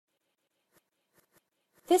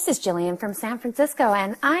This is Jillian from San Francisco,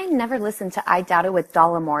 and I never listen to I Doubt It with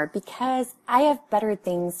Dollemocracy because I have better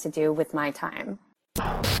things to do with my time.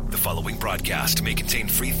 The following broadcast may contain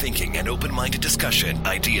free thinking and open-minded discussion,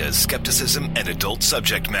 ideas, skepticism, and adult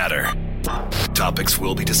subject matter. Topics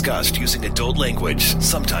will be discussed using adult language,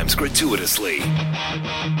 sometimes gratuitously.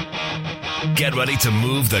 Get ready to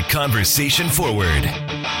move the conversation forward.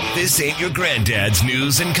 This ain't your granddad's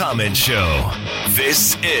news and comment show.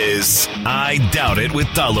 This is I Doubt It with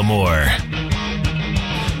Dollemore.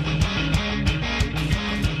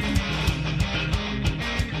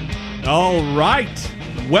 All right.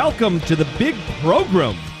 Welcome to the big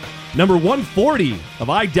program, number 140 of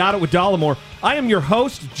I Doubt It with Dollemore. I am your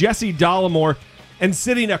host, Jesse Dollemore, and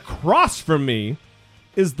sitting across from me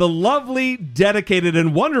is the lovely, dedicated,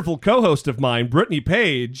 and wonderful co-host of mine, Brittany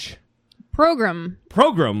Page. Program.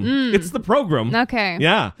 It's the program. Okay.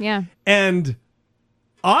 Yeah. And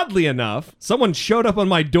oddly enough, someone showed up on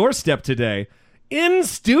my doorstep today in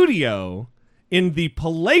studio in the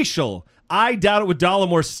palatial I Doubt It with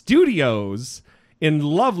Dollemore studios in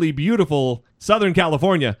lovely, beautiful Southern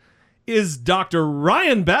California is Dr.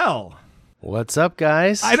 Ryan Bell. What's up,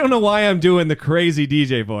 guys? I don't know why I'm doing the crazy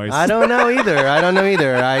DJ voice. I don't know either.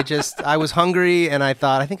 I was hungry and I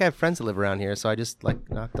thought, I think I have friends that live around here, so I just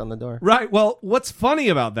knocked on the door. Right. Well, what's funny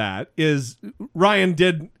about that is Ryan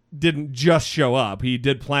didn't just show up. He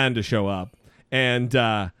did plan to show up.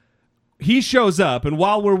 And he shows up, and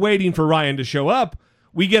while we're waiting for Ryan to show up,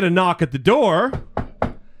 we get a knock at the door,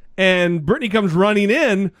 and Brittany comes running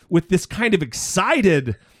in with this kind of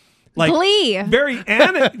excited, glee, very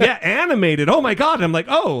animated. Oh my God! And I'm like,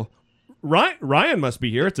 oh, Ryan must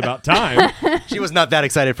be here. It's about time. She was not that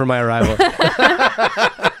excited for my arrival.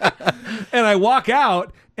 And I walk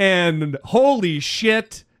out, and holy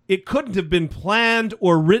shit! It couldn't have been planned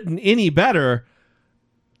or written any better.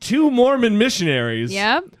 2 Mormon missionaries.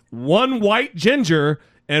 Yep. 1 white ginger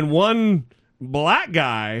and 1 black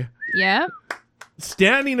guy. Yep.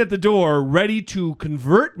 Standing at the door, ready to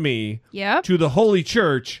convert me to the Holy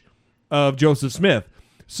Church of Joseph Smith.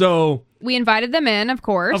 So we invited them in, of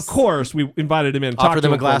course. Of course, we invited them in. Offered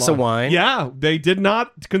them a glass of wine. Yeah, they did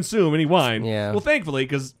not consume any wine. Yeah. Well, thankfully,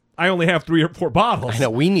 because I only have 3 or 4 bottles. I know,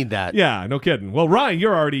 we need that. Yeah, no kidding. Well, Ryan,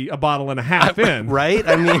 you're already a bottle and a half in. Right?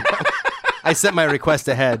 I mean, I sent my request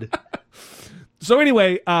ahead. So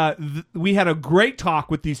anyway, we had a great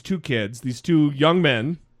talk with these 2 kids, these 2 young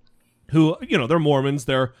men who, they're Mormons.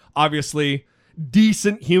 They're obviously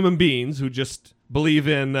decent human beings who just believe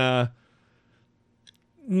in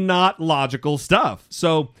not logical stuff.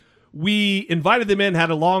 So we invited them in,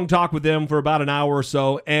 had a long talk with them for about an hour or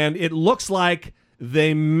so, and it looks like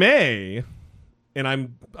they may, and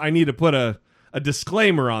I need to put a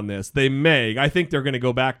disclaimer on this, they may, I think they're going to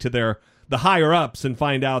go back to the higher-ups and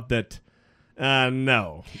find out that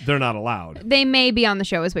no, they're not allowed. They may be on the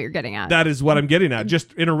show is what you're getting at. That is what I'm getting at,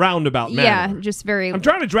 just in a roundabout manner. Yeah, just very... I'm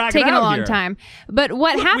trying to drag it out taking a long here. time. But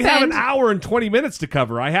what happened... We have an hour and 20 minutes to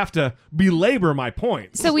cover. I have to belabor my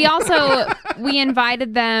points. So we also... we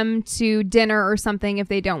invited them to dinner or something if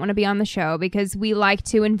they don't want to be on the show, because we like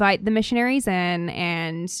to invite the missionaries in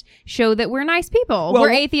and show that we're nice people. Well,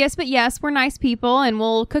 we're atheists, but yes, we're nice people, and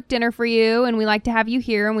we'll cook dinner for you, and we like to have you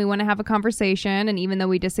here, and we want to have a conversation, and even though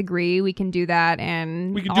we disagree, we can do that,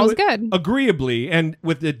 and we can all's do it good. Agreeably and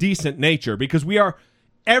with a decent nature, because we are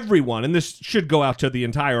everyone, and this should go out to the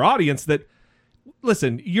entire audience, that,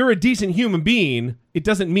 listen, you're a decent human being. It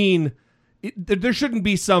doesn't mean... there shouldn't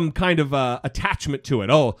be some kind of attachment to it.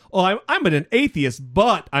 I'm an atheist,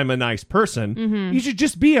 but I'm a nice person. Mm-hmm. You should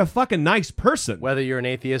just be a fucking nice person. Whether you're an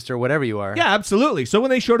atheist or whatever you are. Yeah, absolutely. So when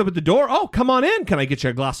they showed up at the door, come on in. Can I get you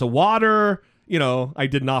a glass of water? I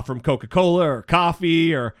didn't offer them Coca-Cola or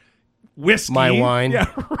coffee or whiskey. My wine.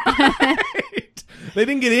 Yeah, right. They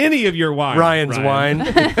didn't get any of your wine. Ryan's wine.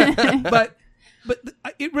 But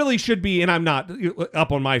it really should be, and I'm not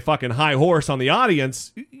up on my fucking high horse on the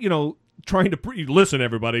audience, trying to listen,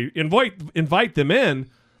 everybody, invite them in,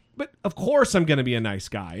 but of course I'm going to be a nice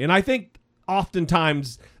guy. And I think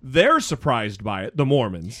oftentimes they're surprised by it, the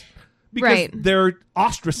Mormons, because they're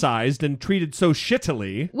ostracized and treated so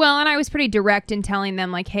shittily. Well, and I was pretty direct in telling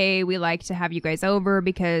them, hey, we like to have you guys over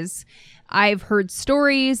because I've heard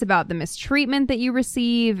stories about the mistreatment that you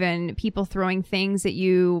receive and people throwing things at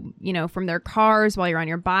you, from their cars while you're on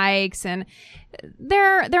your bikes. And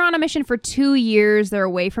they're on a mission for 2 years. They're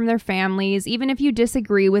away from their families. Even if you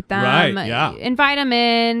disagree with them, invite them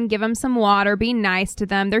in, give them some water, be nice to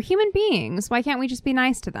them. They're human beings. Why can't we just be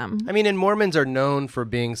nice to them? I mean, and Mormons are known for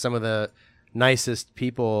being some of the nicest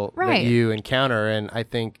people that you encounter. And I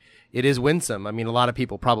think, it is winsome. I mean, a lot of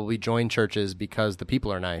people probably join churches because the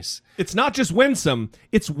people are nice. It's not just winsome,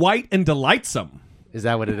 it's white and delightsome. Is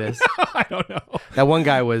that what it is? I don't know. That one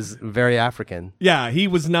guy was very African. Yeah, he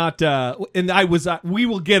was not, and I was. We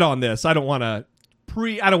will get on this. I don't want to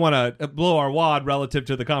blow our wad relative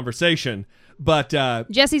to the conversation, but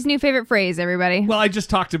Jesse's new favorite phrase, everybody. well, I just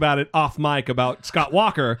talked about it off mic about Scott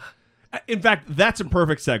Walker. In fact, that's a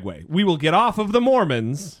perfect segue. We will get off of the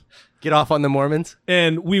Mormons. Get off on the Mormons.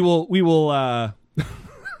 And we will we will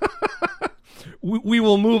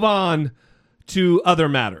move on to other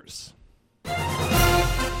matters.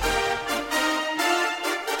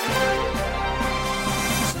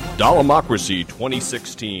 Dollemocracy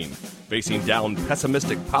 2016, facing down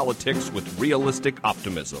pessimistic politics with realistic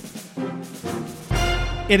optimism.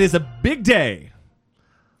 It is a big day.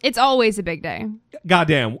 It's always a big day.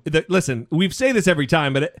 Goddamn. Listen, we say this every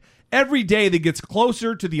time, but every day that gets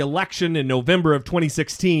closer to the election in November of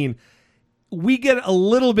 2016, we get a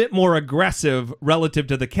little bit more aggressive relative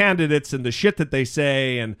to the candidates and the shit that they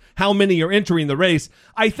say and how many are entering the race.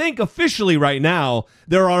 I think officially right now,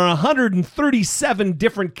 there are 137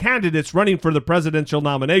 different candidates running for the presidential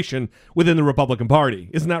nomination within the Republican Party.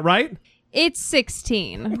 Isn't that right? It's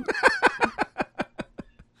 16.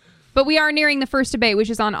 But we are nearing the first debate, which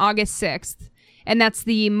is on August 6th. And that's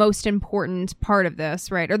the most important part of this,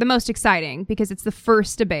 right? Or the most exciting, because it's the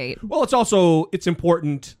first debate. Well, it's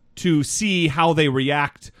important to see how they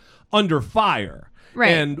react under fire.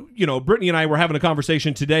 Right. And, Brittany and I were having a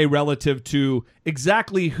conversation today relative to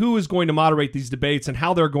exactly who is going to moderate these debates and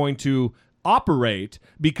how they're going to operate,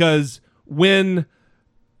 because when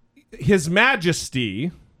His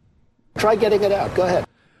Majesty... Try getting it out. Go ahead.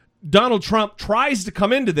 Donald Trump tries to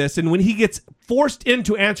come into this, and when he gets forced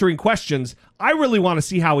into answering questions, I really want to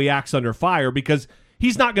see how he acts under fire, because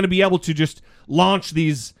he's not going to be able to just launch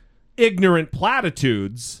these ignorant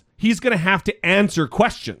platitudes. He's going to have to answer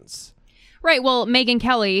questions. Right. Well, Megyn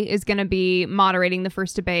Kelly is going to be moderating the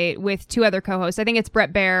first debate with two other co-hosts. I think it's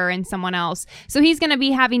Brett Baer and someone else. So he's going to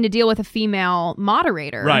be having to deal with a female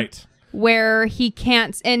moderator. Right. Where he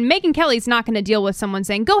can't, and Megyn Kelly's not going to deal with someone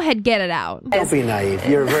saying, go ahead, get it out. Don't be naive.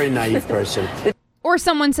 You're a very naive person. Or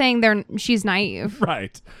someone saying she's naive.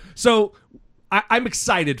 Right. So I'm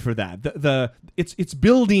excited for that. It's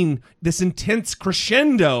building this intense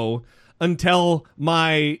crescendo until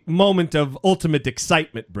my moment of ultimate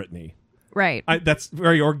excitement, Brittany. Right. That's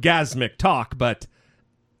very orgasmic talk, but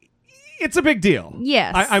it's a big deal.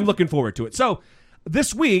 Yes. I'm looking forward to it. So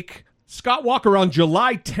this week, Scott Walker on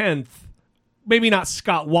July 10th, maybe not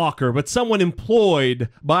Scott Walker, but someone employed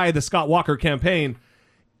by the Scott Walker campaign,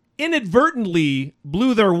 inadvertently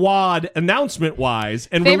blew their wad announcement-wise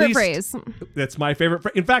and favorite released... phrase. That's my favorite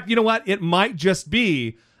phrase. In fact, you know what? It might just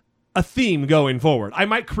be a theme going forward. I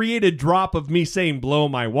might create a drop of me saying blow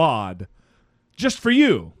my wad just for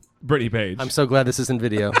you, Brittany Page. I'm so glad this isn't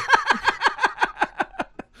video.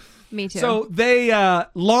 Me too. So they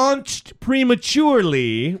launched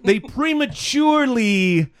prematurely. They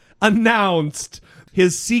prematurely announced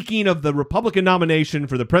his seeking of the Republican nomination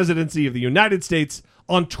for the presidency of the United States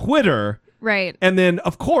on Twitter. Right. And then,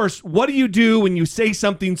 of course, what do you do when you say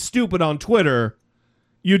something stupid on Twitter?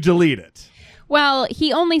 You delete it. Well,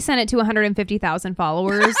 he only sent it to 150,000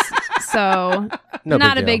 followers, so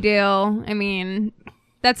not a big deal. I mean,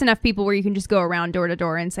 that's enough people where you can just go around door to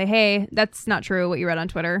door and say, hey, that's not true what you read on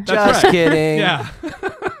Twitter. Just kidding. Yeah.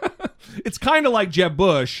 It's kind of like Jeb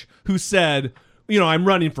Bush, who said, I'm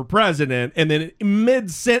running for president, and then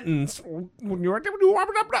mid-sentence,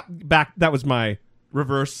 back, that was my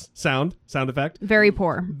reverse sound effect. Very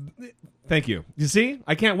poor. Thank you. You see?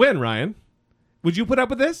 I can't win, Ryan. Would you put up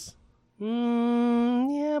with this?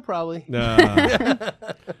 Yeah, probably.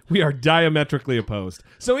 We are diametrically opposed.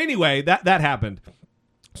 So anyway, that happened.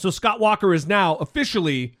 So Scott Walker is now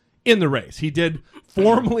officially in the race. He did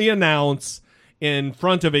formally announce in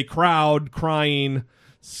front of a crowd crying,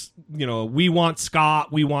 we want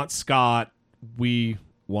Scott, we want Scott, we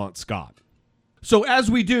want Scott. So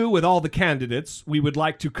as we do with all the candidates, we would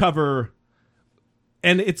like to cover,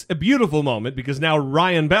 and it's a beautiful moment because now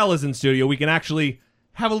Ryan Bell is in studio. We can actually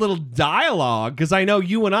have a little dialogue, because I know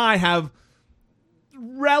you and I have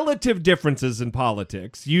relative differences in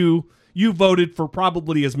politics. You voted for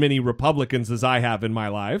probably as many Republicans as I have in my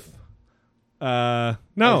life. No.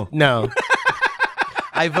 No.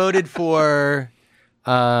 I voted for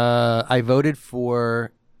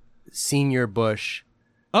Senior Bush.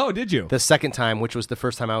 Oh, did you? The second time, which was the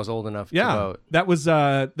first time I was old enough to vote. That was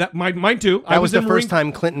mine too. That was the first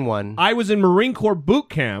time Clinton won. I was in Marine Corps boot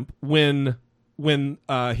camp when when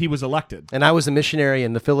he was elected. And I was a missionary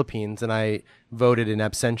in the Philippines, and I voted in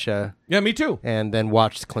absentia. Yeah, me too. And then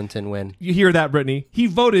watched Clinton win. You hear that, Brittany? He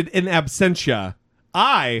voted in absentia.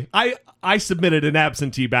 I submitted an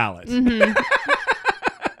absentee ballot. Mm-hmm.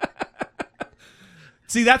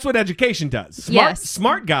 See, that's what education does. Yes.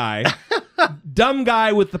 Smart guy, dumb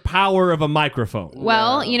guy with the power of a microphone.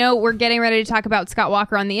 Well, we're getting ready to talk about Scott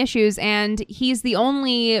Walker on the issues, and he's the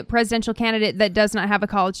only presidential candidate that does not have a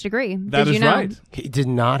college degree. That Did is you know? right. He did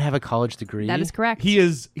not have a college degree. That is correct. He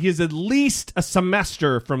is at least a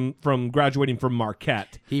semester from graduating from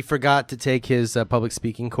Marquette. He forgot to take his public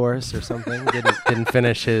speaking course or something. didn't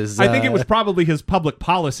finish his. I think it was probably his public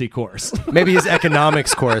policy course. Maybe his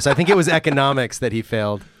economics course. I think it was economics that he failed.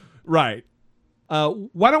 Right.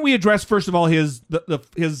 Why don't we address first of all his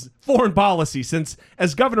foreign policy? Since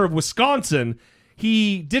as governor of Wisconsin,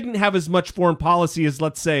 he didn't have as much foreign policy as,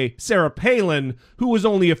 let's say, Sarah Palin, who was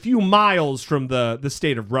only a few miles from the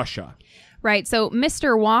state of Russia. Right. So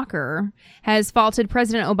Mr. Walker has faulted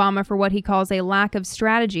President Obama for what he calls a lack of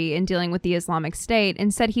strategy in dealing with the Islamic State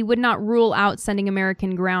and said he would not rule out sending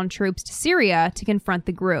American ground troops to Syria to confront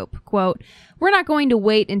the group. Quote, "We're not going to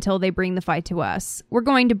wait until they bring the fight to us. We're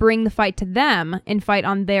going to bring the fight to them and fight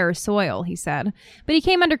on their soil," he said. But he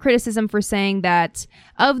came under criticism for saying that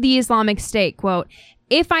of the Islamic State, quote,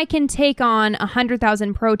 "If I can take on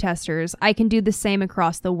 100,000 protesters, I can do the same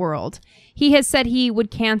across the world." He has said he would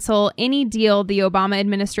cancel any deal the Obama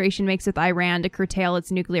administration makes with Iran to curtail its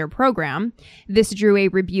nuclear program. This drew a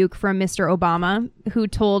rebuke from Mr. Obama, who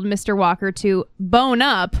told Mr. Walker to bone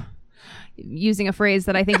up, using a phrase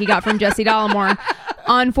that I think he got from Jesse Dollemore,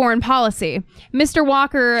 on foreign policy. Mr.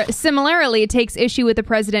 Walker similarly takes issue with the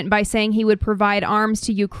president by saying he would provide arms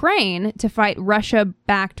to Ukraine to fight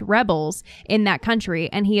Russia-backed rebels in that country,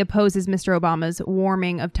 and he opposes Mr. Obama's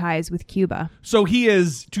warming of ties with Cuba. So he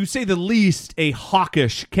is, to say the least, a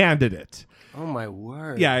hawkish candidate. Oh my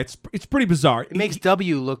word! Yeah, it's pretty bizarre. It makes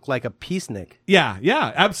W look like a peacenik. Yeah,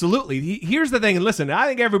 absolutely. Here's the thing, and listen, I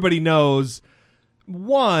think everybody knows.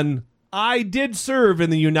 One, I did serve in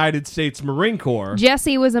the United States Marine Corps.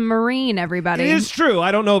 Jesse was a Marine, everybody. It is true.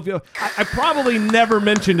 I don't know if I probably never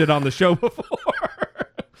mentioned it on the show before.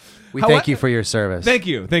 We thank you for your service. Thank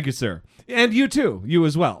you, you, and you too, you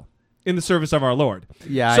as well, in the service of our Lord.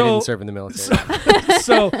 Yeah, I didn't serve in the military.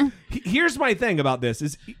 So here's my thing about this: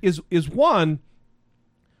 is one,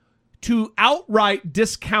 to outright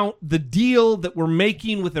discount the deal that we're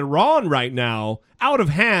making with Iran right now out of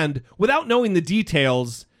hand without knowing the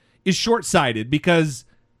details is short-sighted, because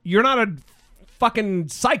you're not a fucking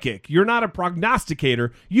psychic. You're not a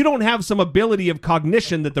prognosticator. You don't have some ability of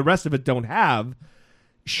cognition that the rest of it don't have.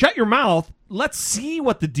 Shut your mouth. Let's see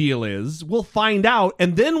what the deal is. We'll find out,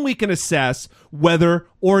 and then we can assess whether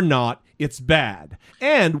or not it's bad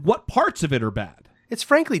and what parts of it are bad. It's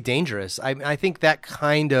frankly dangerous. I think that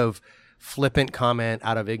kind of flippant comment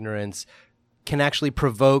out of ignorance can actually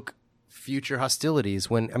provoke future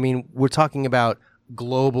hostilities when, we're talking about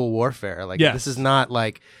global warfare. Yes. This is not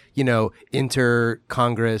like,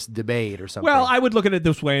 inter-Congress debate or something. Well, I would look at it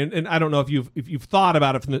this way, and I don't know if you've thought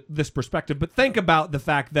about it from this perspective, but think about the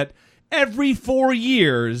fact that every 4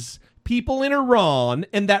 years, people in Iran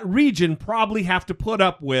and that region probably have to put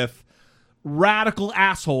up with radical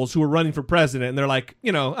assholes who are running for president, and they're like,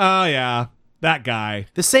 oh yeah, that guy.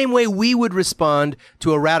 The same way we would respond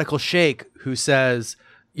to a radical sheikh who says,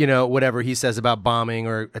 whatever he says about bombing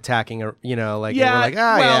or attacking, or, and we're like,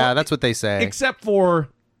 yeah, that's what they say. Except for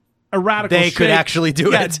a radical sheikh. They could actually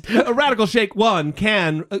do it. A radical sheikh, one,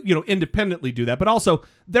 can, independently do that. But also,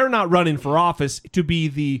 they're not running for office to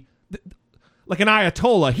be like an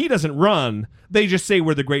Ayatollah. He doesn't run. They just say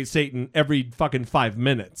we're the great Satan every fucking 5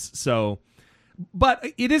 minutes. So, but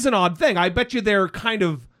it is an odd thing. I bet you they're kind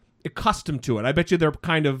of accustomed to it. I bet you they're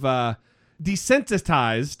kind of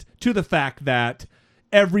desensitized to the fact that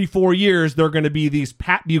every 4 years, they're going to be these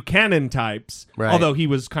Pat Buchanan types, right. Although he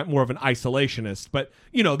was kind of more of an isolationist. But,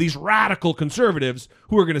 these radical conservatives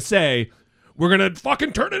who are going to say, we're going to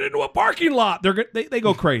fucking turn it into a parking lot. They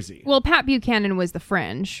go crazy. Well, Pat Buchanan was the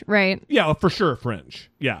fringe, right? Yeah, for sure,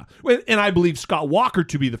 fringe. Yeah. And I believe Scott Walker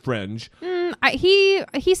to be the fringe. He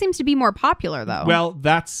seems to be more popular, though. Well,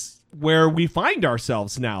 that's where we find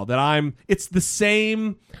ourselves now. It's the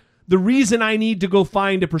same... The reason I need to go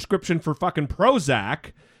find a prescription for fucking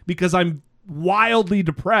Prozac, because I'm wildly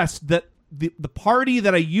depressed that the party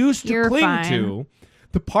that I used to cling to,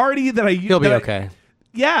 the party that I used... He'll be okay.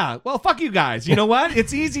 Yeah, well, fuck you guys. You know what?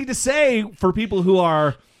 It's easy to say for people who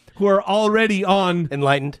are who are already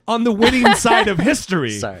enlightened on the winning side of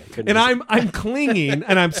history. Sorry, and I'm clinging,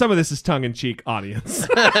 and some of this is tongue in cheek, audience.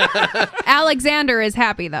 Alexander is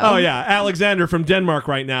happy though. Oh yeah, Alexander from Denmark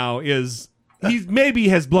right now he maybe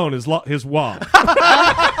has blown his wall.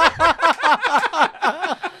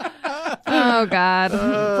 Oh God.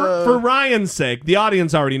 For Ryan's sake, the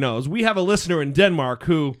audience already knows we have a listener in Denmark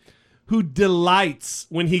who delights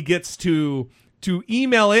when he gets to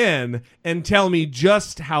email in and tell me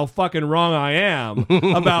just how fucking wrong I am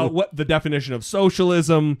about what the definition of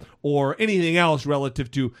socialism or anything else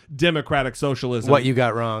relative to democratic socialism. What you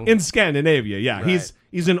got wrong. In Scandinavia, yeah. Right.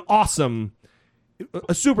 He's an awesome,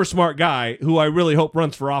 a super smart guy who I really hope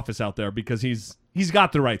runs for office out there because he's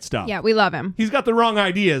got the right stuff. Yeah, we love him. He's got the wrong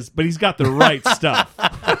ideas, but he's got the right stuff.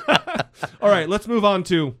 All right, let's move on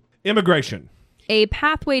to immigration. A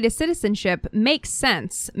pathway to citizenship makes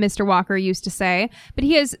sense, Mr. Walker used to say, but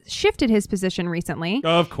he has shifted his position recently.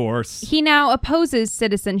 Of course. He now opposes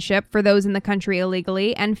citizenship for those in the country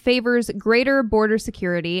illegally and favors greater border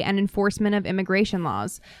security and enforcement of immigration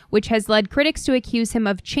laws, which has led critics to accuse him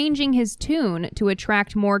of changing his tune to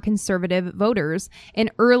attract more conservative voters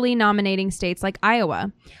in early nominating states like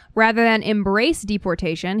Iowa. Rather than embrace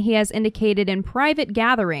deportation, he has indicated in private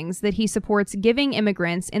gatherings that he supports giving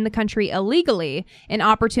immigrants in the country illegally an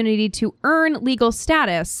opportunity to earn legal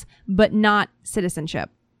status, but not citizenship.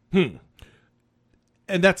 And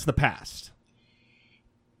that's the past.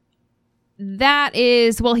 That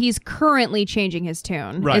is, well, he's currently changing his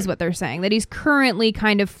tune, right, is what they're saying. That he's currently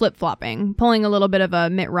kind of flip-flopping, pulling a little bit of a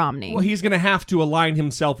Mitt Romney. Well, he's going to have to align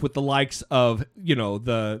himself with the likes of,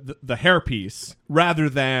 the hairpiece rather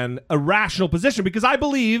than a rational position, because I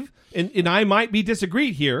believe, and I might be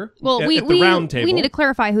disagreed here at the round table. We need to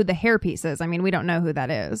clarify who the hairpiece is. I mean, we don't know who that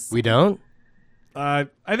is. We don't? I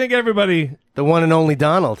think everybody... The one and only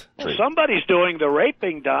Donald. Somebody's doing the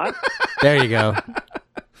raping, Don. There you go.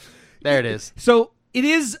 There it is. So it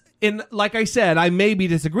is, and like I said, I may be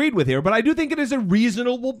disagreed with here, but I do think it is a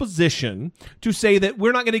reasonable position to say that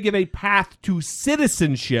we're not going to give a path to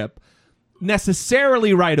citizenship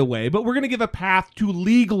necessarily right away, but we're going to give a path to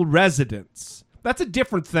legal residence. That's a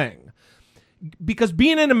different thing. Because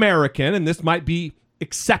being an American, and this might be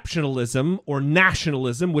exceptionalism or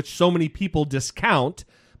nationalism, which so many people discount,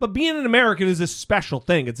 but being an American is a special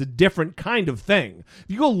thing. It's a different kind of thing. If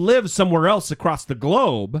you go live somewhere else across the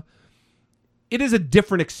globe, it is a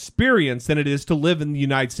different experience than it is to live in the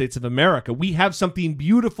United States of America. We have something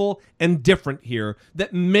beautiful and different here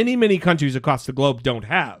that many, many countries across the globe don't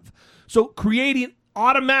have. So creating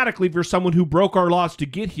automatically for someone who broke our laws to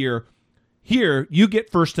get here you get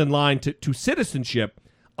first in line to citizenship.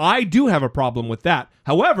 I do have a problem with that.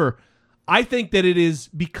 However, I think that it is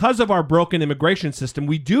because of our broken immigration system,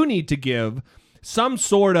 we do need to give some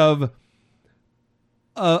sort of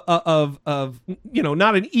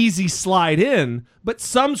not an easy slide in, but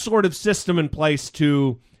some sort of system in place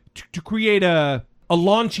to create a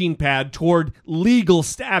launching pad toward legal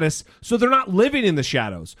status so they're not living in the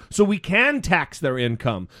shadows. So we can tax their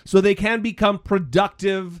income, so they can become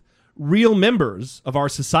productive, real members of our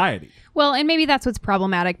society. Well, and maybe that's what's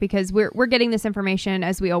problematic, because we're getting this information,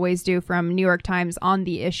 as we always do, from New York Times on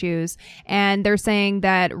the issues. And they're saying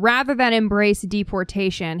that rather than embrace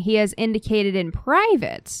deportation, he has indicated in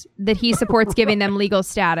private that he supports giving them legal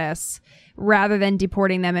status rather than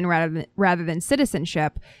deporting them, and rather than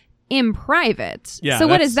citizenship in private. Yeah, so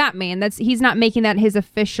what does that mean? He's not making that his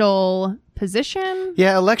official position?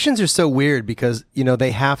 Yeah, elections are so weird because,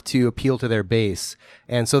 they have to appeal to their base.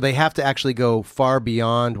 And so they have to actually go far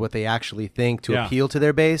beyond what they actually think to appeal to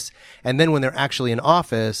their base. And then when they're actually in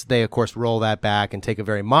office, they, of course, roll that back and take a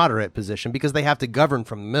very moderate position because they have to govern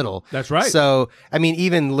from the middle. That's right. So,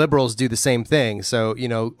 even liberals do the same thing. So,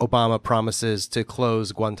 Obama promises to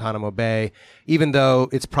close Guantanamo Bay, even though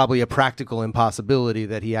it's probably a practical impossibility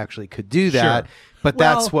that he actually could do that. Sure. But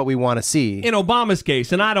that's what we want to see. In Obama's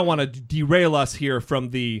case, and I don't want to derail us here from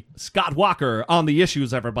the Scott Walker on the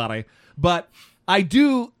issues, everybody, but I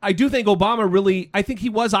do think Obama really, I think he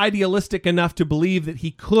was idealistic enough to believe that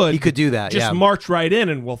he could do that, just march right in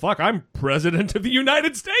and, well, fuck, I'm president of the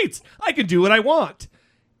United States. I can do what I want.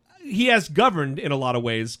 He has governed in a lot of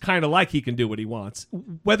ways, kind of like he can do what he wants.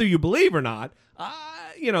 Whether you believe or not,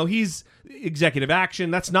 he's executive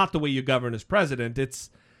action. That's not the way you govern as president.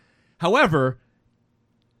 However,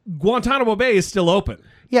 Guantanamo Bay is still open.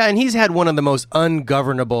 Yeah, and he's had one of the most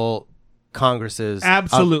ungovernable Congresses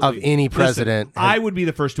absolutely of any president. Listen, I would be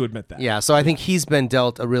the first to admit that. Yeah, so I think he's been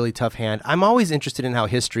dealt a really tough hand. I'm always interested in how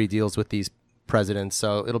history deals with these presidents,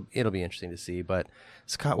 so it'll be interesting to see. But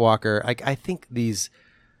Scott Walker, I think these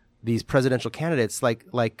presidential candidates, like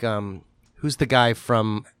who's the guy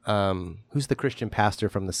from who's the Christian pastor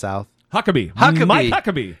from the South? Huckabee. Mike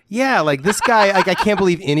Huckabee. Yeah, like this guy, like I can't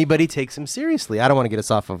believe anybody takes him seriously. I don't want to get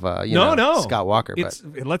us off of Scott Walker.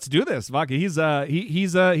 Let's do this, Vaka. He's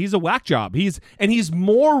a whack job. He's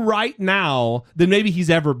more right now than maybe he's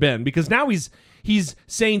ever been, because now he's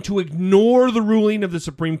saying to ignore the ruling of the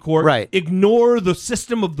Supreme Court, right? Ignore the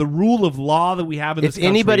system of the rule of law that we have in this country. If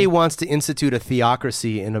anybody wants to institute a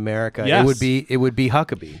theocracy in America, yes, it would be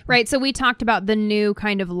Huckabee. Right. So we talked about the new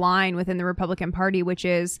kind of line within the Republican Party, which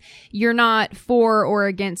is you're not for or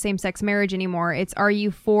against same-sex marriage anymore. It's are you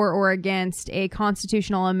for or against a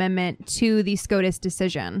constitutional amendment to the SCOTUS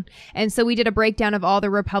decision? And so we did a breakdown of all the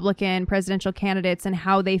Republican presidential candidates and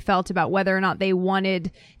how they felt about whether or not they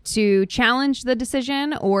wanted to challenge the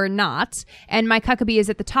decision or not. And Mike Huckabee is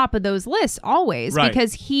at the top of those lists always, right,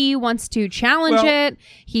 because he wants to challenge it.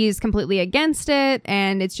 He's completely against it,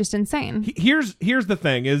 and it's just insane. Here's the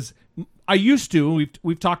thing is, I used to,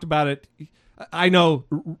 we've talked about it. I know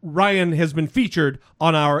Ryan has been featured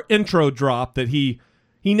on our intro drop that he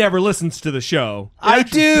never listens to the show. I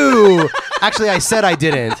do. Actually, I said I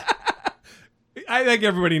didn't. I think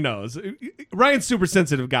everybody knows. Ryan's super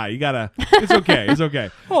sensitive guy. It's okay. It's okay.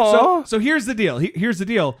 So here's the deal. Here's the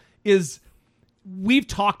deal is we've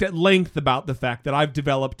talked at length about the fact that I've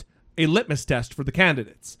developed a litmus test for the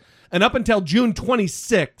candidates. And up until June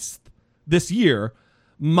 26th this year,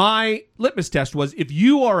 my litmus test was if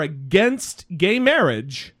you are against gay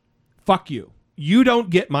marriage, fuck you. You don't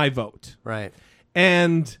get my vote. Right.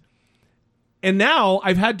 And now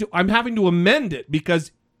I'm having to amend it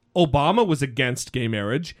because Obama was against gay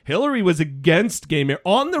marriage. Hillary was against gay marriage.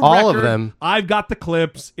 On the record, all of them. I've got the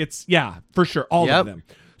clips. It's, yeah, for sure, all of them.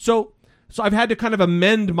 So I've had to kind of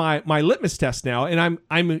amend my litmus test now, and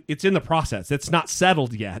it's in the process. It's not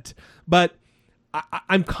settled yet, but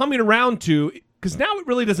I'm coming around to, because now it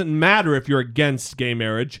really doesn't matter if you're against gay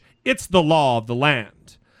marriage. It's the law of the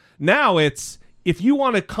land. Now it's if you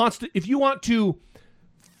want to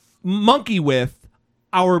monkey with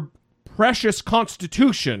our precious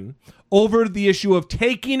Constitution over the issue of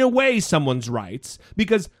taking away someone's rights,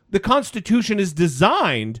 because the Constitution is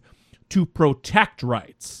designed to protect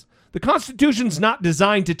rights. The Constitution's not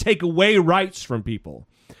designed to take away rights from people.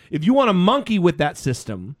 If you want to monkey with that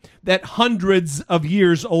system, that hundreds of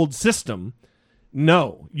years old system,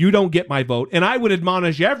 no, you don't get my vote. And I would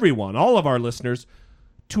admonish everyone, all of our listeners,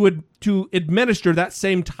 to administer that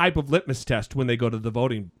same type of litmus test when they go to the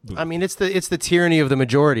voting booth. I mean, it's the tyranny of the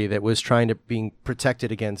majority that was trying to being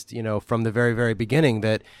protected against, from the very, very beginning,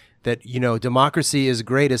 that democracy is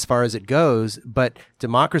great as far as it goes, but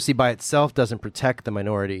democracy by itself doesn't protect the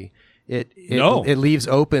minority. It leaves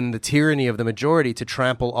open the tyranny of the majority to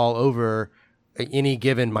trample all over any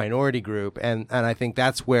given minority group. And I think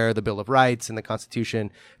that's where the Bill of Rights and the Constitution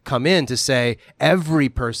come in to say every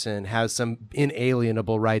person has some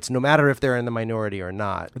inalienable rights, no matter if they're in the minority or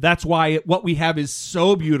not. That's why what we have is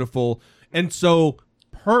so beautiful and so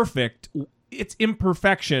perfect. Its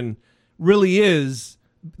imperfection really is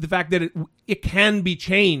the fact that it can be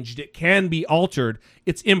changed. It can be altered.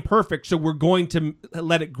 It's imperfect, so we're going to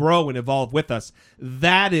let it grow and evolve with us.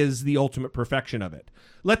 That is the ultimate perfection of it.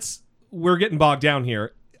 We're getting bogged down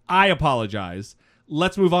here. I apologize.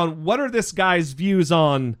 Let's move on. What are this guy's views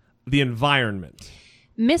on the environment?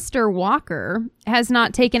 Mr. Walker has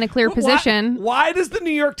not taken a clear position. Why does the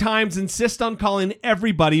New York Times insist on calling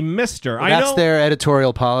everybody Mr.? Well, that's their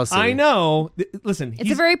editorial policy. I know. Listen,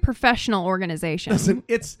 it's a very professional organization. Listen,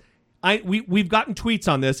 we've gotten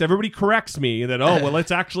tweets on this. Everybody corrects me that,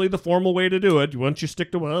 it's actually the formal way to do it. Once you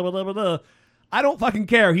stick to blah, blah, blah, blah. I don't fucking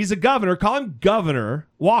care. He's a governor. Call him Governor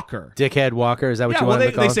Walker. Dickhead Walker. Is that what you want to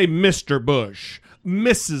call him? They say Mr. Bush,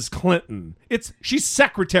 Mrs. Clinton. She's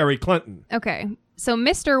Secretary Clinton. Okay. So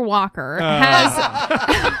Mr. Walker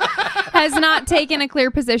has not taken a clear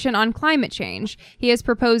position on climate change. He has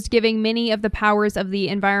proposed giving many of the powers of the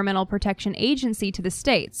Environmental Protection Agency to the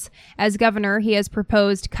states. As governor, he has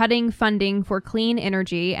proposed cutting funding for clean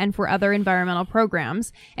energy and for other environmental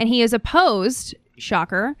programs, and he has opposed,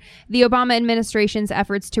 shocker, the Obama administration's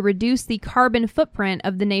efforts to reduce the carbon footprint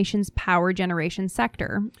of the nation's power generation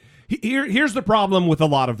sector. Here's the problem with a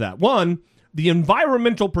lot of that. One, the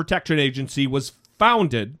Environmental Protection Agency was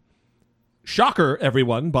founded, shocker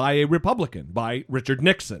everyone, by a Republican, by Richard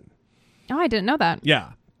Nixon. Oh, I didn't know that.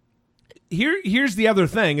 Yeah. Here's the other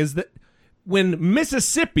thing, is that when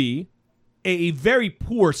Mississippi, a very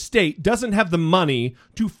poor state, doesn't have the money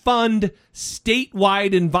to fund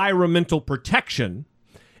statewide environmental protection,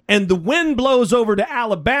 and the wind blows over to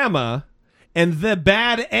Alabama, and the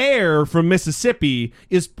bad air from Mississippi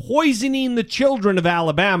is poisoning the children of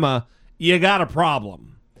Alabama, you got a problem.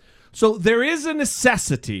 So there is a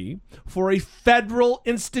necessity for a federal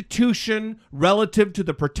institution relative to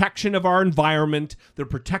the protection of our environment, the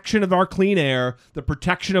protection of our clean air, the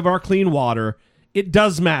protection of our clean water. It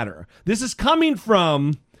does matter. This is coming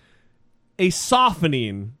from a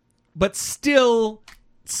softening, but still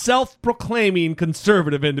self-proclaiming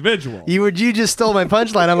conservative individual. You just stole my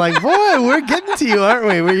punchline. I'm like, boy, we're getting to you,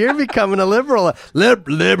 aren't we? You're becoming a liberal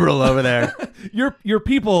over there. Your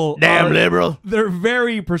people, damn liberal. They're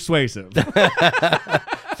very persuasive.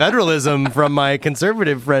 Federalism from my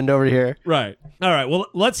conservative friend over here. Right. All right. Well,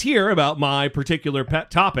 let's hear about my particular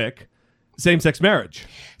pet topic. Same-sex marriage.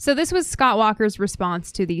 So this was Scott Walker's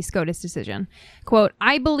response to the SCOTUS decision. Quote,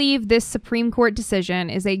 I believe this Supreme Court decision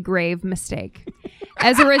is a grave mistake.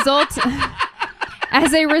 As a result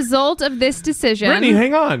of this decision... Brittany,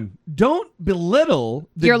 hang on. Don't belittle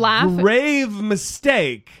the Your laugh? grave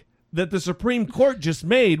mistake that the Supreme Court just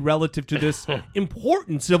made relative to this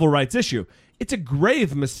important civil rights issue. It's a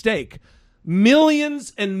grave mistake.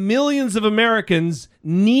 Millions and millions of Americans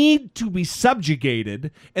need to be subjugated,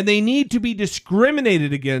 and they need to be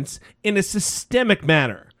discriminated against in a systemic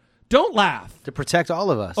manner. Don't laugh. To protect all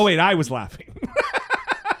of us. Oh, wait, I was laughing.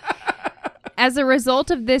 As a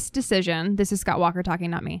result of this decision, this is Scott Walker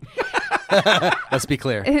talking, not me. Let's be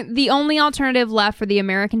clear. The only alternative left for the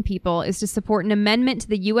American people is to support an amendment to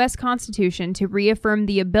the U.S. Constitution to reaffirm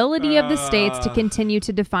the ability of the states to continue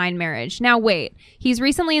to define marriage. Now, wait. He's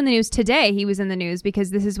recently in the news. Today, he was in the news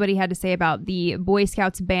because this is what he had to say about the Boy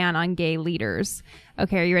Scouts' ban on gay leaders.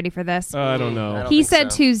 Okay, are you ready for this? I don't know. He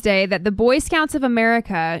said Tuesday that the Boy Scouts of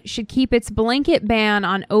America should keep its blanket ban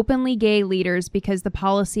on openly gay leaders because the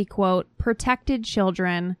policy, quote, protected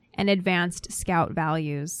children and advanced Scout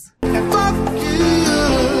values.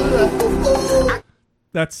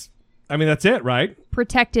 That's it, right?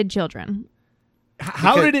 Protected children.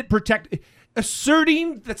 How did it protect?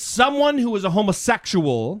 Asserting that someone who is a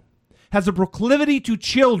homosexual has a proclivity to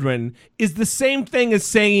children is the same thing as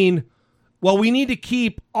saying, well, we need to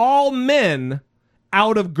keep all men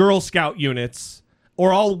out of Girl Scout units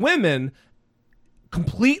or all women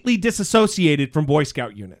completely disassociated from Boy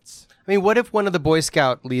Scout units. I mean, what if one of the Boy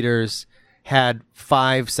Scout leaders had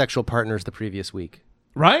 5 sexual partners the previous week?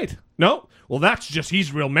 Right. No. Well, that's just,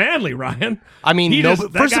 he's real manly, Ryan. I mean, that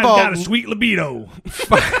first guy's of all, got a sweet libido.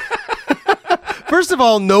 First of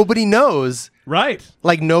all, nobody knows. Right.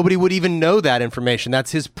 Like, nobody would even know that information.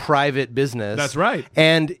 That's his private business. That's right.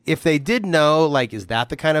 And if they did know, like, is that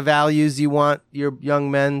the kind of values you want your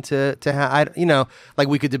young men to have? Like,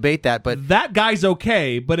 we could debate that, but that guy's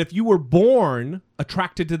okay. But if you were born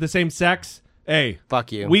attracted to the same sex, hey,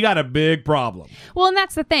 fuck you. We got a big problem. Well, and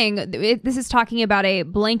that's the thing. This is talking about a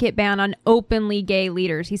blanket ban on openly gay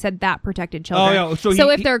leaders. He said that protected children. Oh, yeah.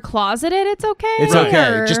 So if they're closeted, it's okay? It's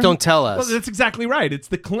okay. Just don't tell us. Well, that's exactly right. It's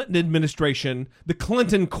the Clinton administration, the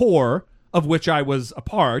Clinton core, of which I was a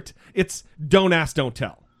part. It's don't ask, don't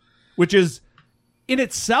tell, which is in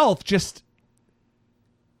itself just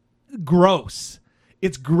gross.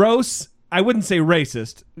 It's gross. I wouldn't say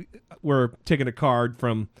racist. We're taking a card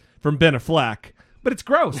from Ben Affleck, but it's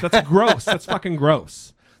gross. That's gross. That's fucking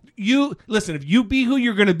gross. You listen, if you be who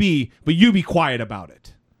you're going to be, but you be quiet about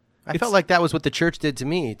it. I felt like that was what the church did to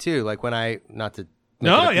me too. Like when not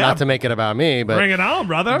to make it about me, but bring it on,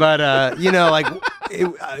 brother. But at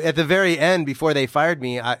the very end, before they fired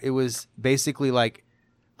me, it was basically like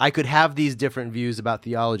I could have these different views about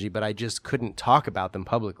theology, but I just couldn't talk about them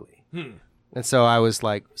publicly. And so I was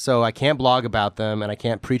like, so I can't blog about them and I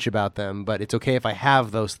can't preach about them, but it's okay if I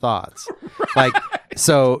have those thoughts. Right. Like,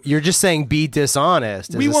 so you're just saying be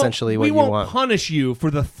dishonest is essentially what you want. We won't punish you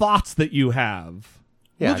for the thoughts that you have.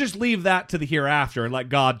 Yeah. We'll just leave that to the hereafter and let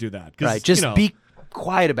God do that. Right. Just be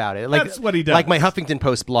quiet about it. Like, that's what he does. Like my Huffington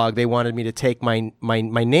Post blog, they wanted me to take my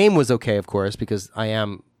name was okay, of course, because I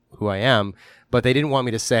am who I am, but they didn't want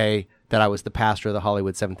me to say that I was the pastor of the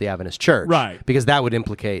Hollywood Seventh-day Adventist Church. Right. Because that would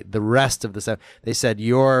implicate the rest of the... They said,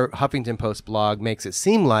 your Huffington Post blog makes it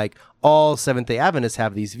seem like all Seventh-day Adventists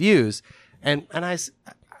have these views. And I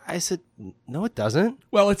said, no, it doesn't.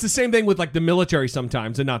 Well, it's the same thing with like the military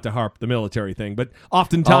sometimes, and not to harp the military thing, but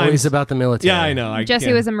oftentimes... Always about the military. Yeah, I know.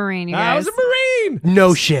 Jesse was a Marine, you guys. I was a Marine!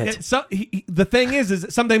 No shit. The thing is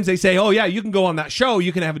sometimes they say, oh yeah, you can go on that show,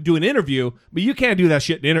 you can do an interview, but you can't do that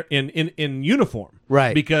shit in uniform.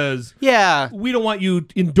 Right. Because we don't want you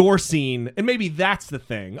endorsing, and maybe that's the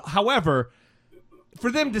thing. However,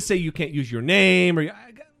 for them to say you can't use your name, or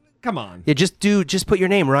come on. Yeah, just put your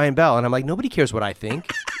name, Ryan Bell. And I'm like, nobody cares what I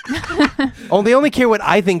think. They only care what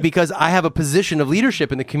I think because I have a position of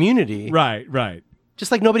leadership in the community. Right.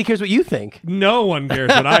 Just like nobody cares what you think. No one cares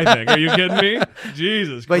what I think. Are you kidding me?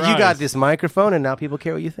 Jesus But Christ. you got this microphone, and now people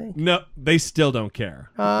care what you think. No, they still don't care.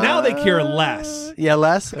 Now they care less. Yeah,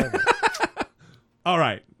 less? Okay. All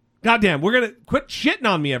right. Goddamn, we're going to quit shitting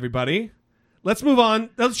on me, everybody. Let's move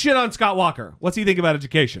on. Let's shit on Scott Walker. What's he think about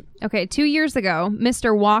education? Okay, 2 years ago,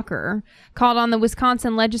 Mr. Walker called on the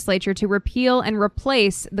Wisconsin legislature to repeal and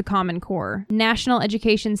replace the Common Core, national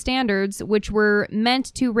education standards, which were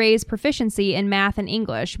meant to raise proficiency in math and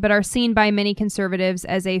English, but are seen by many conservatives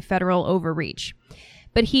as a federal overreach.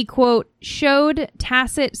 But he, quote, showed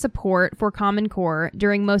tacit support for Common Core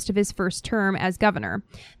during most of his first term as governor,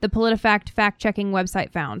 the PolitiFact fact-checking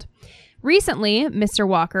website found. Recently, Mr.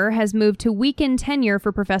 Walker has moved to weaken tenure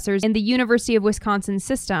for professors in the University of Wisconsin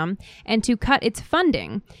system and to cut its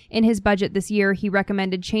funding. In his budget this year, he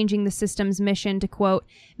recommended changing the system's mission to, quote,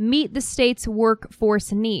 meet the state's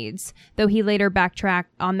workforce needs, though he later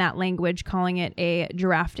backtracked on that language, calling it a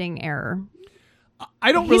drafting error.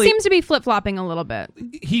 I don't He really... seems to be flip-flopping a little bit.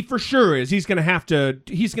 He for sure is. He's going to have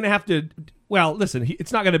to... Well, listen,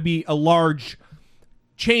 it's not going to be a large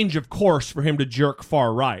change of course for him to jerk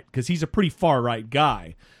far right, because he's a pretty far right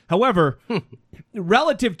guy. However,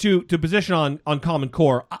 relative to position on Common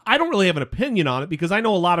Core, I don't really have an opinion on it, because I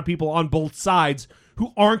know a lot of people on both sides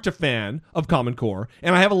who aren't a fan of Common Core,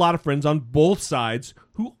 and I have a lot of friends on both sides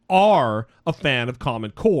who are a fan of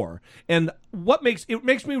Common Core. And it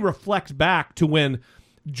makes me reflect back to when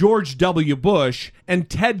George W. Bush and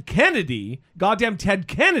Ted Kennedy, goddamn Ted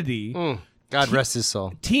Kennedy, God rest his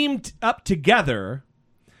soul, teamed up together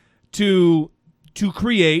to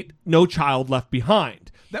create No Child Left Behind.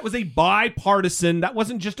 That was a bipartisan, that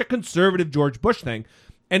wasn't just a conservative George Bush thing.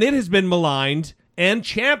 And it has been maligned and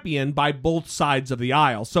championed by both sides of the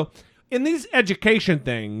aisle. So in these education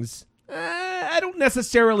things, I don't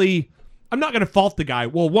necessarily, I'm not going to fault the guy.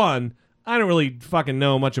 Well, one, I don't really fucking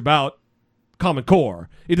know much about Common Core.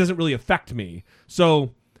 It doesn't really affect me.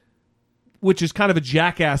 So, which is kind of a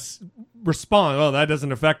jackass response. Oh, that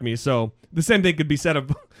doesn't affect me. So the same thing could be said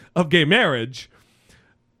of gay marriage.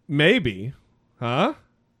 Maybe. Huh?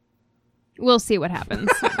 We'll see what happens.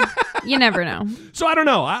 You never know. So I don't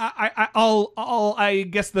know. I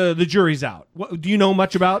guess the jury's out. Do you know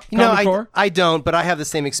much about Common Core? I don't, but I have the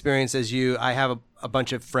same experience as you. I have a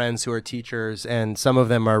bunch of friends who are teachers, and some of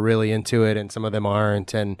them are really into it, and some of them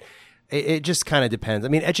aren't, and it just kind of depends. I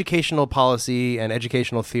mean, educational policy and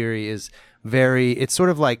educational theory is it's sort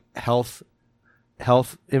of like health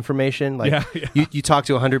information. Like you talk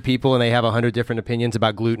to 100 people and they have 100 different opinions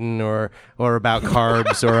about gluten or about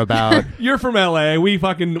carbs or about. You're from LA. We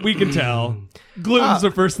can tell. Gluten's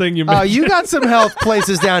the first thing you mentioned. You got some health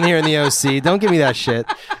places down here in the OC. Don't give me that shit.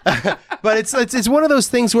 But it's one of those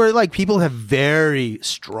things where like people have very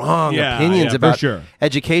strong opinions about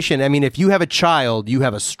education. I mean, if you have a child, you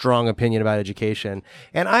have a strong opinion about education.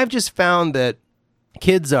 And I've just found that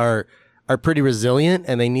kids are pretty resilient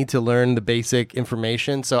and they need to learn the basic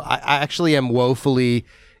information. So I actually am woefully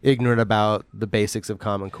ignorant about the basics of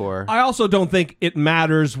Common Core. I also don't think it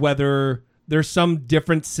matters whether there's some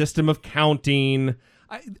different system of counting.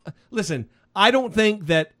 Listen, I don't think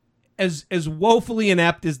that as woefully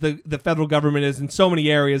inept as the federal government is in so many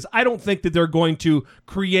areas, I don't think that they're going to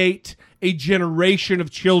create a generation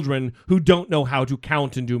of children who don't know how to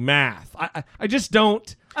count and do math. I just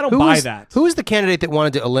don't. I don't buy that. Who was the candidate that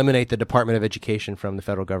wanted to eliminate the Department of Education from the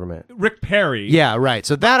federal government? Rick Perry. Yeah, right.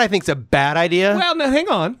 So that I think is a bad idea. Well, now hang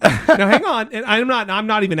on. And I'm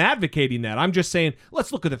not even advocating that. I'm just saying,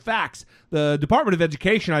 let's look at the facts. The Department of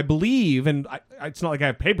Education, I believe, and it's not like I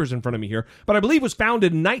have papers in front of me here, but I believe was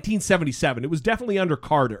founded in 1977. It was definitely under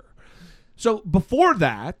Carter. So before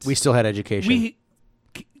that, we still had education.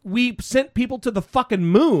 We sent people to the fucking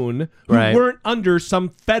moon who weren't under some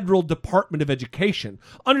federal Department of Education.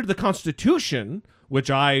 Under the Constitution, which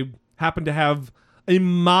I happen to have a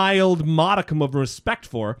mild modicum of respect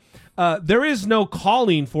for, there is no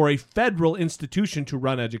calling for a federal institution to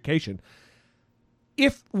run education.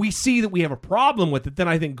 If we see that we have a problem with it, then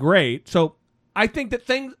I think great. So I think that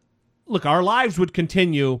our lives would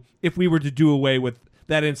continue if we were to do away with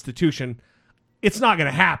that institution. It's not going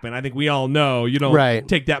to happen. I think we all know you don't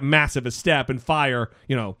take that massive a step and fire,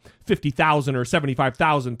 50,000 or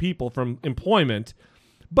 75,000 people from employment.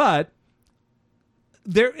 But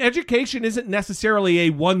their education isn't necessarily a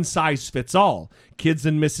one-size-fits-all. Kids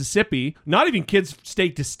in Mississippi, not even kids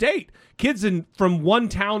state to state, kids from one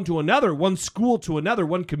town to another, one school to another,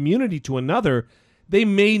 one community to another, they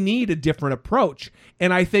may need a different approach.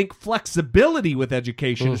 And I think flexibility with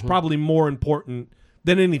education is probably more important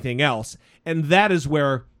than anything else. And that is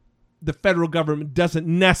where the federal government doesn't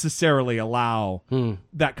necessarily allow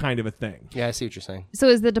that kind of a thing. Yeah, I see what you're saying. So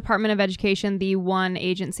is the Department of Education the one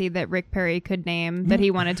agency that Rick Perry could name that he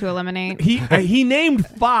wanted to eliminate? He named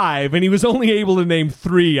 5, and he was only able to name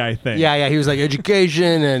 3, I think. Yeah, he was like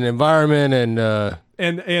education and environment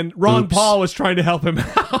and Ron Paul was trying to help him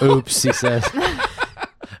out. Oops, he says.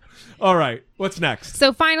 All right, what's next?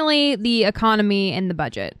 So finally, the economy and the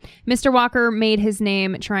budget. Mr. Walker made his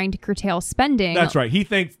name trying to curtail spending. That's right. He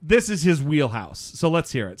thinks this is his wheelhouse. So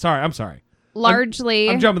let's hear it. I'm sorry. Largely.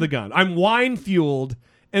 I'm jumping the gun. I'm wine-fueled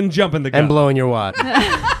and jumping the gun. And blowing your wad.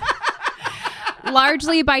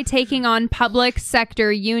 Largely by taking on public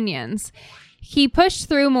sector unions. He pushed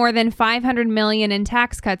through more than $500 million in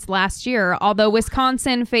tax cuts last year, although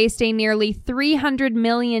Wisconsin faced a nearly $300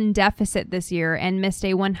 million deficit this year and missed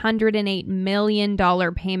a $108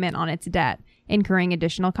 million payment on its debt, incurring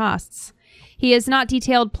additional costs. He has not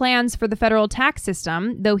detailed plans for the federal tax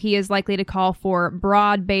system, though he is likely to call for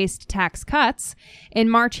broad-based tax cuts.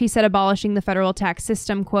 In March, he said abolishing the federal tax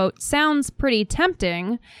system, quote, sounds pretty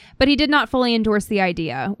tempting, but he did not fully endorse the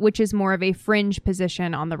idea, which is more of a fringe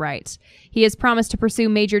position on the right. He has promised to pursue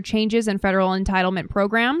major changes in federal entitlement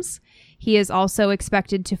programs. He is also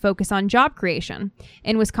expected to focus on job creation.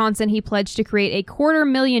 In Wisconsin, he pledged to create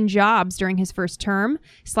 250,000 jobs during his first term.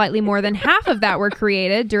 Slightly more than half of that were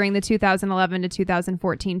created during the 2011 to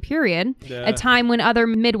 2014 period, a time when other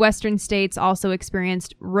Midwestern states also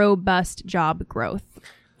experienced robust job growth.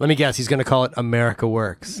 Let me guess, he's going to call it America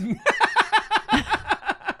Works.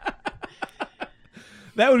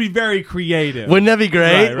 That would be very creative. Wouldn't that be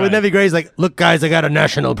great? Right. Wouldn't that be great? He's like, look, guys, I got a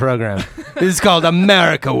national program. This is called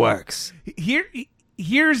America Works.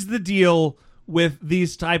 Here's the deal with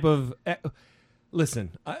these type of...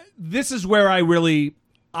 listen, this is where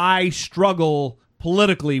I struggle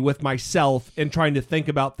politically with myself and trying to think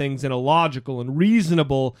about things in a logical and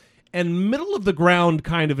reasonable and middle of the ground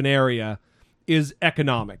kind of an area is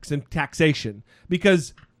economics and taxation.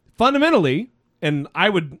 Because fundamentally... And I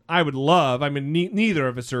would love. I mean, neither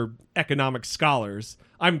of us are economic scholars.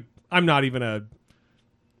 I'm not even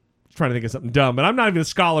trying to think of something dumb, but I'm not even a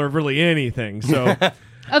scholar of really anything. So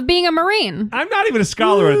of being a Marine, I'm not even a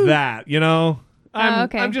scholar of that. You know,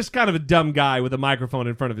 okay. I'm just kind of a dumb guy with a microphone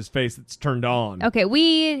in front of his face that's turned on. Okay,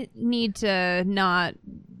 we need to not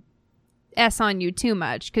on you too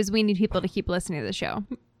much because we need people to keep listening to the show.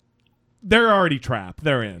 They're already trapped.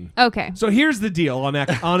 They're in. Okay. So here's the deal on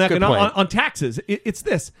taxes. It's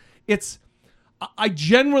this. I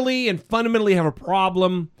generally and fundamentally have a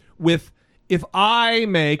problem with if I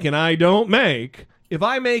make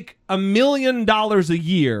 $1 million a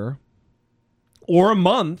year or a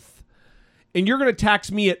month, and you're going to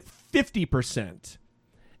tax me at 50%,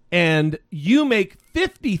 and you make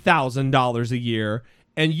 $50,000 a year,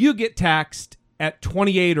 and you get taxed at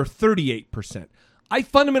 28 or 38%. I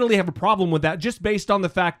fundamentally have a problem with that just based on the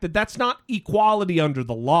fact that that's not equality under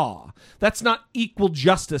the law. That's not equal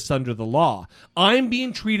justice under the law. I'm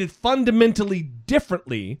being treated fundamentally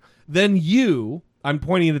differently than you. I'm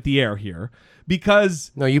pointing at the air here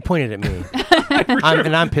because... No, you pointed at me.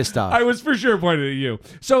 And I'm pissed off. I was for sure pointing at you.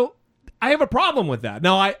 So I have a problem with that.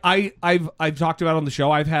 Now, I've talked about on the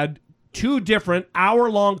show, I've had 2 different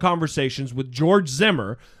hour-long conversations with George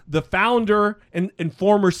Zimmer, the founder and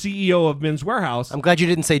former CEO of Men's Warehouse. I'm glad you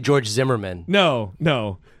didn't say George Zimmerman. No.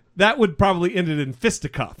 That would probably end it in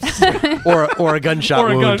fisticuffs. or a gunshot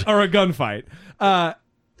wound. Or a gunfight.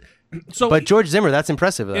 But George Zimmer, that's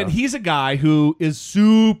impressive, though. And he's a guy who is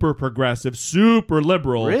super progressive, super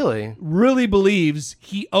liberal. Really? Really believes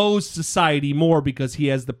he owes society more because he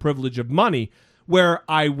has the privilege of money. Where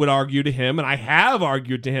I would argue to him, and I have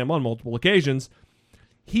argued to him on multiple occasions,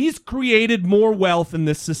 he's created more wealth in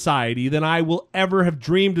this society than I will ever have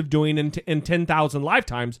dreamed of doing in 10,000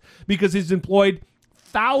 lifetimes because he's employed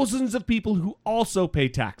thousands of people who also pay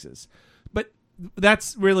taxes. But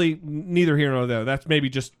that's really neither here nor there. That's maybe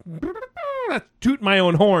just toot my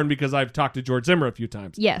own horn because I've talked to George Zimmer a few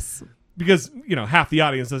times. Yes. Because, half the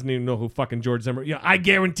audience doesn't even know who fucking George Zimmer is. I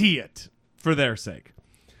guarantee it for their sake.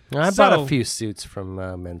 I bought a few suits from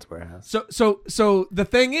Men's Warehouse. So the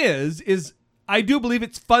thing is I do believe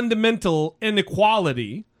it's fundamental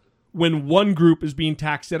inequality when one group is being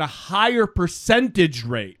taxed at a higher percentage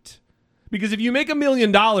rate. Because if you make $1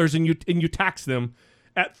 million and you tax them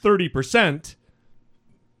at 30%,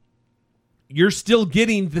 you're still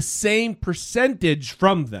getting the same percentage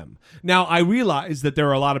from them. Now, I realize that there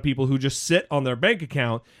are a lot of people who just sit on their bank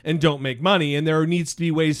account and don't make money, and there needs to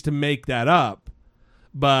be ways to make that up.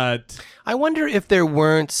 But I wonder if there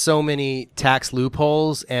weren't so many tax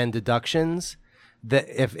loopholes and deductions that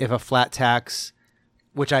if a flat tax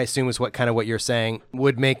which I assume is what you're saying,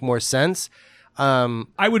 would make more sense.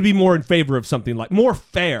 I would be more in favor of something like more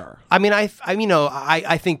fair. I mean, I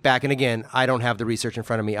think back, and again, I don't have the research in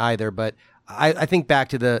front of me either, but I think back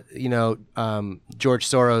to the, George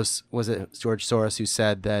Soros, was it George Soros who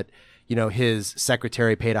said that, his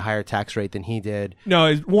secretary paid a higher tax rate than he did. No,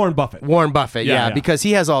 it's Warren Buffett. Warren Buffett, yeah, because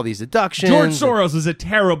he has all these deductions. George Soros is a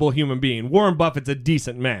terrible human being. Warren Buffett's a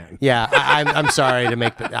decent man. Yeah, I'm sorry to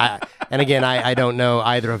make that. And again, I don't know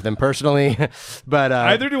either of them personally, but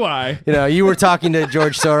either do I. You were talking to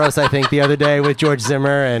George Soros, I think, the other day with George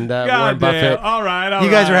Zimmer and Warren Buffett. All right,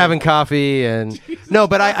 you guys were having coffee, and no,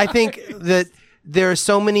 but I think that there are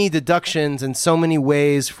so many deductions and so many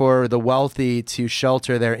ways for the wealthy to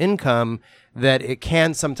shelter their income that it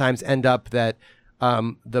can sometimes end up that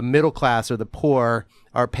the middle class or the poor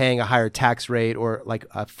are paying a higher tax rate or like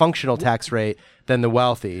a functional tax rate than the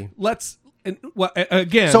wealthy.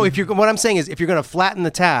 Again. So what I'm saying is, if you're going to flatten the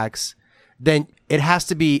tax, then it has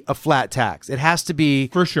to be a flat tax. It has to be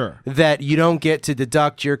for sure that you don't get to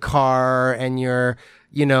deduct your car and your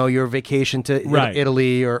vacation to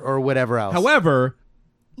Italy or whatever else. However,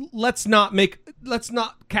 let's not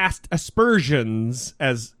cast aspersions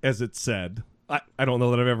as it's said. I don't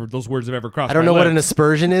know that those words have ever crossed my lips. I don't know what an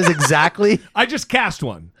aspersion is exactly. I just cast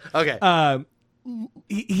one. Okay.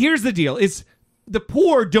 Here's the deal. It's the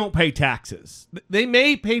poor don't pay taxes. They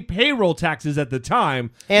may pay payroll taxes at the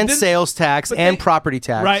time. And sales tax and property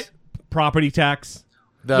tax. Right. Property tax.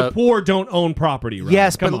 The poor don't own property, right?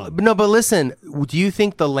 Yes, but listen, do you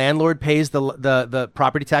think the landlord pays the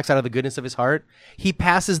property tax out of the goodness of his heart? He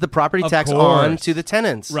passes the property tax on to the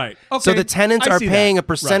tenants. Right. Okay. So the tenants are paying a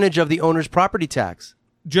percentage of the owner's property tax.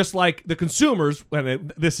 Just like the consumers,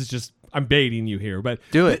 this is just, I'm baiting you here, but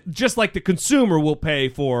do it. Just like the consumer will pay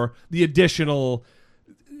for the additional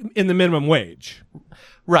in the minimum wage.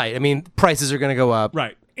 Right. I mean, prices are going to go up.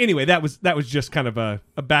 Right. Anyway, that was just kind of a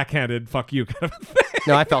backhanded fuck you kind of a thing.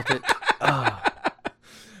 No, I felt it.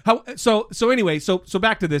 So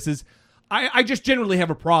back to this is I just generally have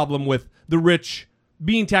a problem with the rich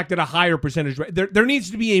being taxed at a higher percentage rate. There needs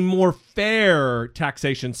to be a more fair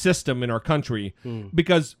taxation system in our country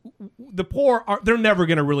because the poor they're never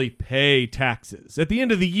going to really pay taxes. At the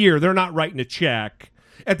end of the year, they're not writing a check.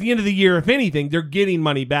 At the end of the year, if anything, they're getting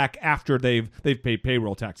money back after they've paid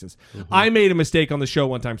payroll taxes. Mm-hmm. I made a mistake on the show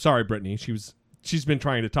one time. Sorry, Brittany. She's been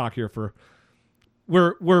trying to talk here for.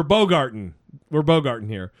 We're bogarting. We're bogarting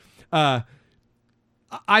here.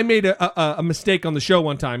 I made a mistake on the show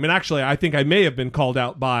one time, and actually, I think I may have been called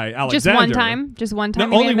out by Alexander. Just one time.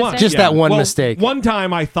 No, only one. Just that one mistake. One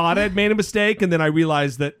time, I thought I'd made a mistake, and then I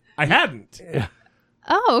realized that I hadn't.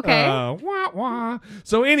 Oh, okay. Wah, wah.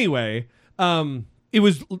 So anyway, it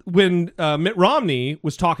was when Mitt Romney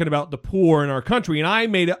was talking about the poor in our country, and I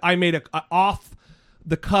made a off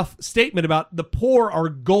the cuff statement about the poor are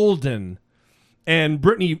golden. And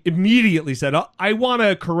Brittany immediately said, I want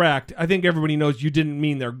to correct. I think everybody knows you didn't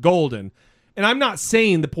mean they're golden. And I'm not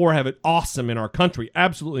saying the poor have it awesome in our country.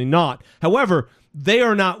 Absolutely not. However, they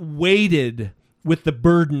are not weighted with the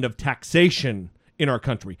burden of taxation in our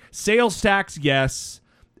country. Sales tax, yes.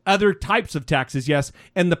 Other types of taxes, yes.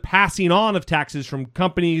 And the passing on of taxes from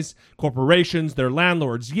companies, corporations, their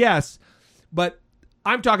landlords, yes. But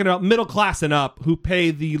I'm talking about middle class and up who pay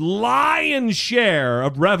the lion's share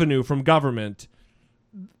of revenue from government.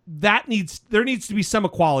 There needs to be some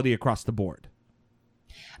equality across the board.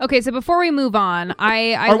 Okay, so before we move on,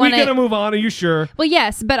 Are we going to move on? Are you sure? Well,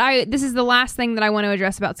 yes, but this is the last thing that I want to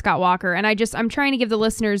address about Scott Walker, and I'm trying to give the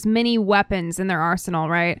listeners many weapons in their arsenal,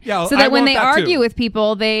 right? Yeah, so that when they argue with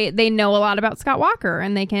people, they know a lot about Scott Walker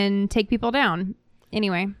and they can take people down.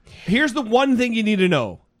 Anyway, here's the one thing you need to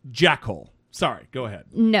know: jackhole. Sorry, go ahead.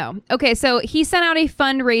 No. Okay, so he sent out a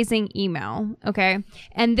fundraising email, okay?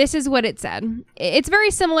 And this is what it said. It's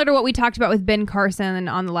very similar to what we talked about with Ben Carson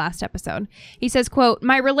on the last episode. He says, quote,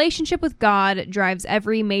 "My relationship with God drives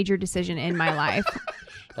every major decision in my life."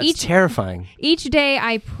 That's terrifying. Each day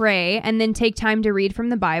I pray and then take time to read from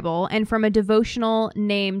the Bible and from a devotional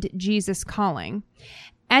named Jesus Calling.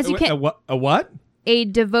 As you can... A what? A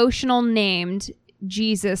devotional named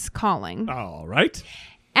Jesus Calling. All right.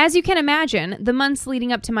 As you can imagine, the months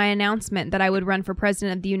leading up to my announcement that I would run for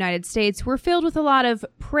president of the United States were filled with a lot of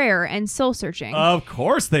prayer and soul searching. Of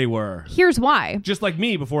course they were. Here's why. Just like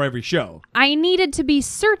me before every show. I needed to be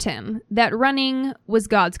certain that running was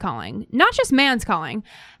God's calling, not just man's calling.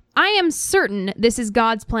 I am certain this is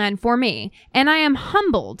God's plan for me, and I am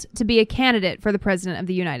humbled to be a candidate for the president of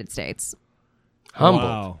the United States. Humbled.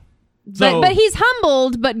 Wow. But he's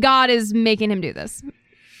humbled, but God is making him do this.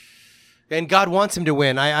 And God wants him to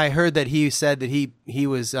win. I heard that he said that he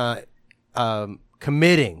was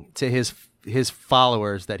committing to his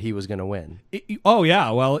followers that he was going to win. Oh,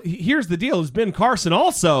 yeah. Well, here's the deal. Is Ben Carson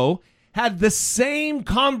also had the same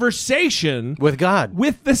conversation With God.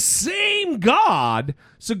 with the same God.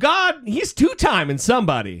 So God, he's two-timing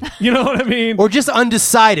somebody. You know what I mean? Or just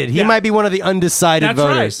undecided. He Yeah. might be one of the undecided That's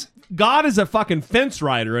voters. right. God is a fucking fence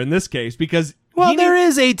rider in this case because Well, there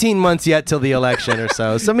is 18 months yet till the election or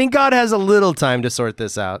so. So, I mean, God has a little time to sort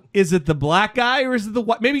this out. Is it the black guy or is it the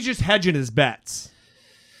white? Maybe he's just hedging his bets.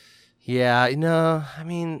 Yeah, no, I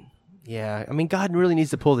mean, God really needs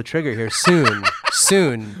to pull the trigger here soon.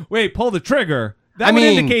 Soon. Wait, pull the trigger. That I would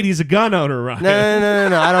mean- indicate he's a gun owner, right?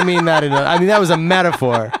 No. I don't mean that. I mean, that was a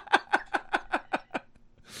metaphor.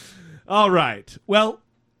 All right. Well,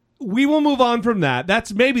 we will move on from that.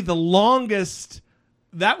 That's maybe the longest.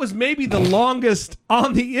 That was maybe the longest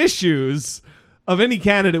on the issues of any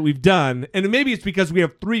candidate we've done, and maybe it's because we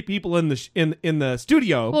have three people in the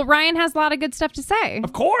studio. Well, Ryan has a lot of good stuff to say.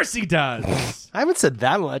 Of course he does. I haven't said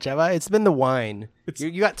that much, have I? It's been the wine.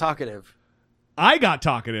 You got talkative. I got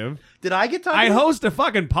talkative. Did I get I talkative? host a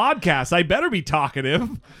fucking podcast. I better be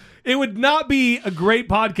talkative. It would not be a great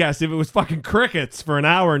podcast if it was fucking crickets for an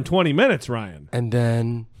hour and 20 minutes, Ryan. And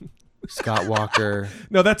then Scott Walker.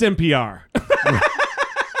 No, that's NPR.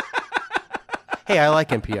 Hey, I like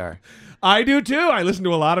NPR. I do too. I listen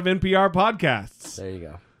to a lot of NPR podcasts. There you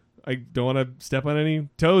go. I don't want to step on any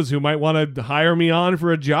toes who might want to hire me on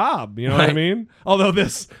for a job. You know what I Right. mean? Although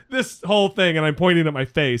this whole thing, and I'm pointing at my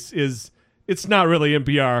face, it's not really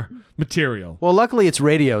NPR material. Well, luckily it's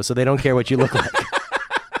radio, so they don't care what you look like.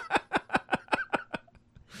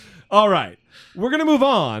 All right. We're going to move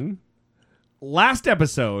on. Last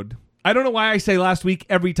episode, I don't know why I say last week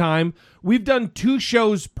every time. We've done 2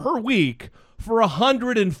 shows per week for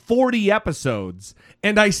 140 episodes,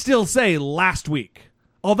 and I still say last week.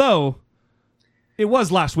 Although, it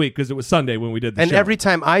was last week because it was Sunday when we did the And show. every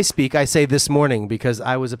time I speak, I say this morning because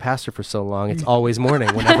I was a pastor for so long. It's always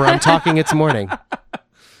morning. Whenever I'm talking, it's morning.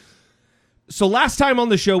 So last time on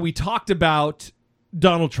the show, we talked about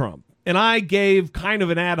Donald Trump, and I gave kind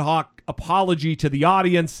of an ad hoc apology to the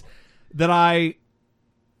audience that I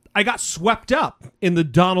got swept up in the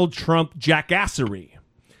Donald Trump jackassery.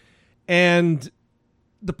 And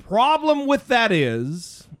the problem with that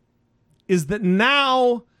is that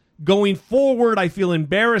now going forward, I feel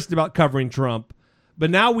embarrassed about covering Trump, but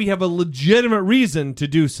now we have a legitimate reason to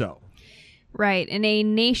do so. Right. In a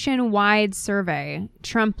nationwide survey,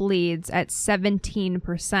 Trump leads at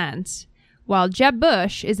 17%, while Jeb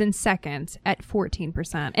Bush is in second at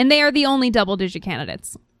 14%. And they are the only double-digit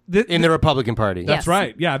candidates. In the Republican Party. That's Yes.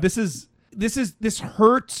 right. Yeah, this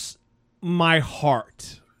hurts my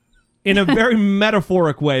heart in a very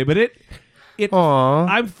metaphoric way, but it Aw.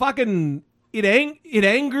 I'm fucking it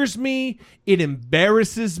angers me, it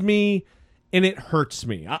embarrasses me, and it hurts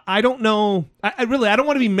me. I don't know. I don't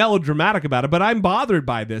want to be melodramatic about it, but I'm bothered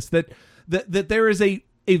by this that there is a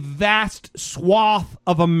vast swath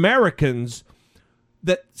of Americans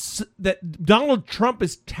that Donald Trump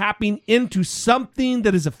is tapping into something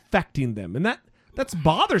that is affecting them. And that's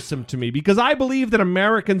bothersome to me because I believe that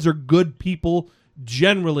Americans are good people,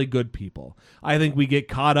 generally good people. I think we get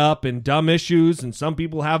caught up in dumb issues, and some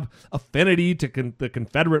people have affinity to the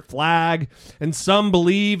Confederate flag, and some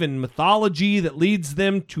believe in mythology that leads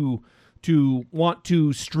them to want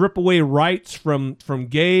to strip away rights from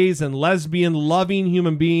gays and lesbian loving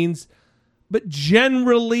human beings. But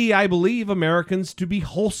generally, I believe Americans to be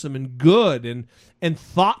wholesome and good and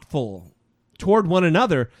thoughtful toward one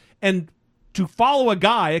another. And to follow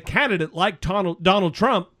a candidate like Donald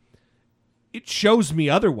Trump, it shows me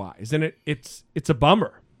otherwise, and it's a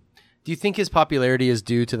bummer. Do you think his popularity is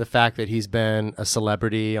due to the fact that he's been a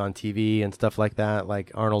celebrity on TV and stuff like that?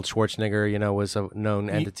 Like Arnold Schwarzenegger, was a known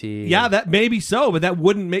entity. Yeah, that may be so, but that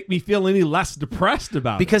wouldn't make me feel any less depressed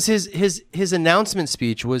about because his announcement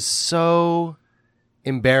speech was so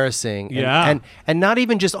embarrassing. And, Yeah. and not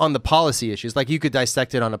even just on the policy issues. Like you could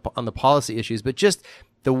dissect it on the policy issues, but just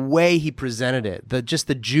the way he presented it, the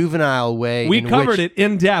juvenile way. We in covered which, it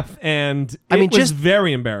in depth, and I mean, it was just-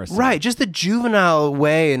 very embarrassing. Right, just the juvenile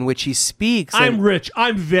way in which he speaks. I'm and- rich.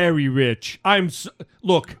 I'm very rich.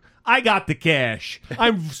 Look, I got the cash.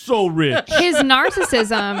 I'm so rich. His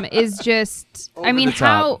narcissism is just, I mean, the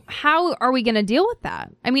top. how are we going to deal with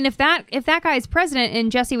that? I mean, if that guy is president,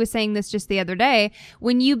 and Jesse was saying this just the other day,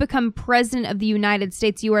 when you become president of the United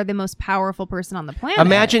States, you are the most powerful person on the planet.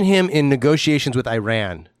 Imagine him in negotiations with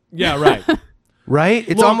Iran. Yeah, right. Right?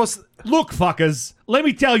 It's Look- almost Look, fuckers, let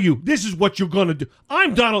me tell you, this is what you're going to do.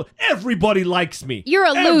 I'm Donald. Everybody likes me. You're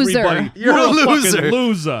a loser. Everybody. You're a fucking loser.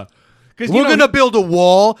 loser. We're going to build a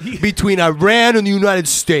wall between Iran and the United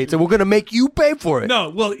States, and we're going to make you pay for it. No,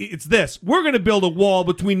 well, it's this. We're going to build a wall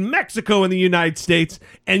between Mexico and the United States,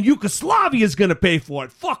 and Yugoslavia is going to pay for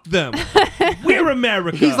it. Fuck them. We're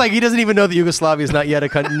America. He's like, he doesn't even know that Yugoslavia is not yet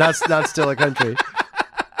not still a country.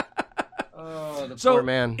 Oh, the poor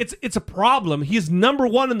man. It's a problem. He is number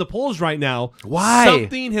one in the polls right now. Why?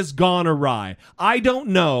 Something has gone awry. I don't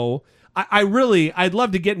know. I'd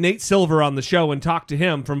love to get Nate Silver on the show and talk to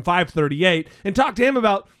him from 538 and talk to him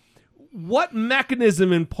about what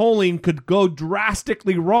mechanism in polling could go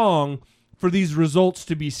drastically wrong for these results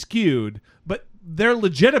to be skewed. But they're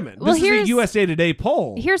legitimate. Well, this is a USA Today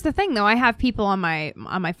poll. Here's the thing, though. I have people on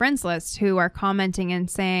my friends list who are commenting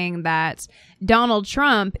and saying that Donald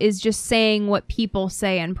Trump is just saying what people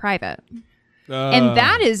say in private. And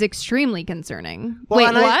that is extremely concerning.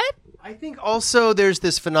 Wait, what? I think also there's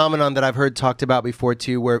this phenomenon that I've heard talked about before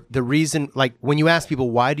too, where the reason, like when you ask people,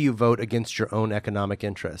 why do you vote against your own economic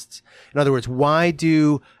interests? In other words, why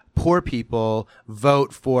do poor people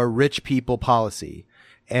vote for rich people policy?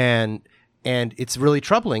 And it's really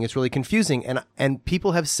troubling. It's really confusing. And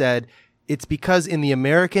people have said it's because in the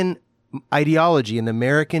American ideology, in the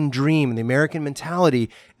American dream, in the American mentality,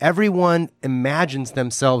 everyone imagines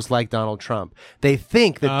themselves like Donald Trump. They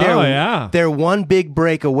think that they're one big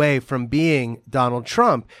break away from being Donald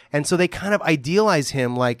Trump. And so they kind of idealize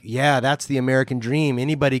him like, yeah, that's the American dream.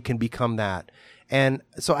 Anybody can become that. And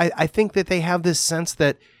so I think that they have this sense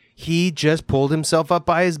that he just pulled himself up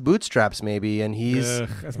by his bootstraps maybe. And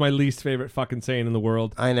that's my least favorite fucking saying in the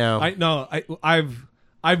world. I know.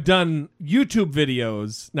 I've done YouTube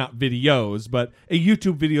videos, not videos, but a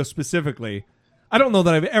YouTube video specifically. I don't know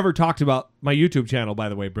that I've ever talked about my YouTube channel, by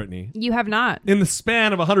the way, Brittany. You have not. In the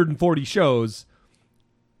span of 140 shows,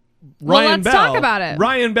 let's talk about it.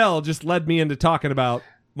 Ryan Bell just led me into talking about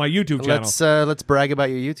my YouTube channel. Let's brag about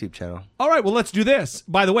your YouTube channel. All right, well, let's do this.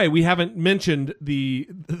 By the way, we haven't mentioned the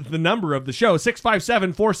number of the show,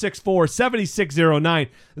 657-464-7609.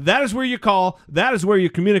 That is where you call. That is where you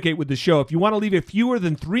communicate with the show. If you want to leave a fewer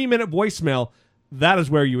than 3-minute voicemail, that is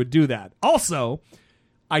where you would do that. Also,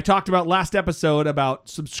 I talked about last episode about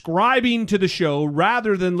subscribing to the show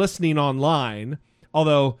rather than listening online,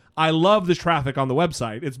 although I love the traffic on the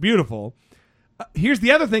website. It's beautiful. Here's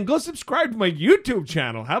the other thing. Go subscribe to my YouTube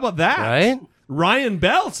channel. How about that? Right? Ryan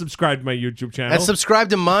Bell subscribed to my YouTube channel. And subscribe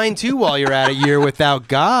to mine, too, while you're at A Year Without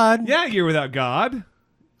God. Yeah, Year Without God.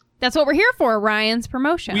 That's what we're here for, Ryan's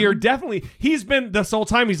promotion. We are definitely... He's been... This whole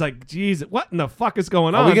time, he's like, geez, what in the fuck is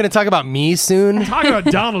going on? Are we going to talk about me soon? Talking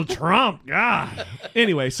about Donald Trump. God.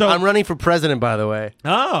 Anyway, so... I'm running for president, by the way.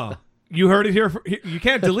 Oh. You heard it here. You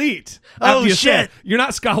can't delete. Oh, shit. You're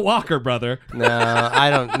not Scott Walker, brother. No, I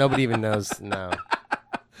don't. Nobody even knows. No.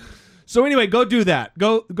 So anyway, go do that.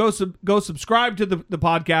 Go subscribe to the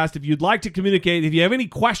podcast if you'd like to communicate. If you have any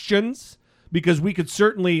questions, because we could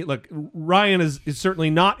certainly... Look, Ryan is certainly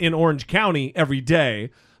not in Orange County every day,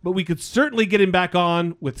 but we could certainly get him back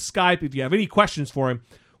on with Skype if you have any questions for him.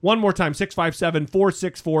 One more time,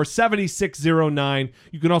 657-464-7609.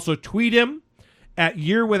 You can also tweet him at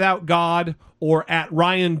Year Without God or at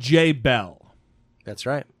Ryan J. Bell. That's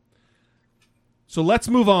right. So let's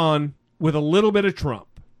move on with a little bit of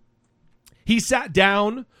Trump. He sat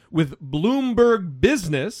down with Bloomberg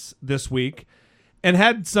Business this week and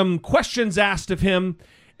had some questions asked of him.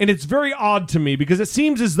 And it's very odd to me because it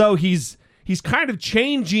seems as though he's kind of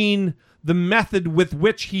changing the method with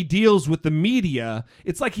which he deals with the media.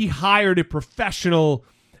 It's like he hired a professional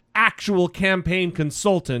actual campaign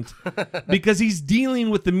consultant because he's dealing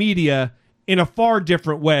with the media in a far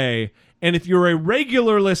different way. And if you're a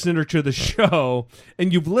regular listener to the show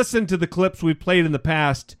and you've listened to the clips we've played in the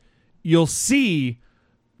past, you'll see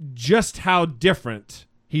just how different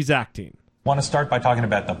he's acting. I want to start by talking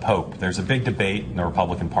about the Pope. There's a big debate in the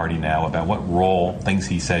Republican Party now about what role things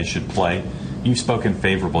he says should play. You've spoken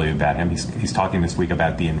favorably about him. He's talking this week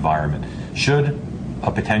about the environment. Should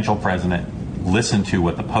a potential president listen to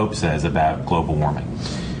what the Pope says about global warming?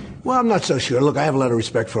 Well, I'm not so sure. Look, I have a lot of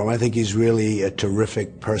respect for him. I think he's really a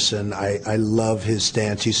terrific person. I love his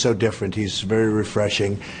stance. He's so different. He's very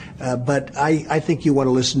refreshing. But I think you want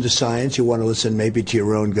to listen to science. You want to listen maybe to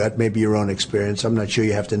your own gut, maybe your own experience. I'm not sure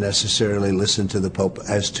you have to necessarily listen to the Pope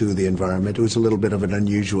as to the environment. It was a little bit of an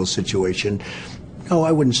unusual situation. No,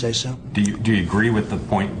 I wouldn't say so. Do you agree with the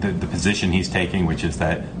point, the position he's taking, which is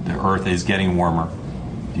that the Earth is getting warmer?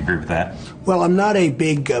 Do you agree with that? Well, I'm not a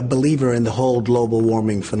big believer in the whole global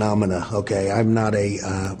warming phenomena, okay? I'm not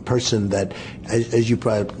a person that, as you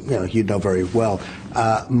probably, you know very well,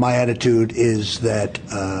 my attitude is that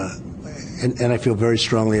and I feel very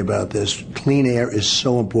strongly about this, clean air is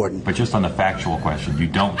so important. But just on the factual question, you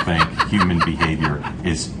don't think human behavior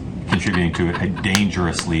is contributing to a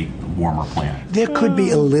dangerously warmer planet? There could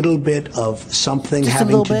be a little bit of something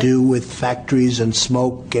having to do with factories and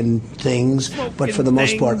smoke and things, but for the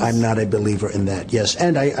most part, I'm not a believer in that. Yes,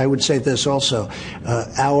 and I would say this also.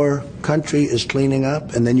 Our country is cleaning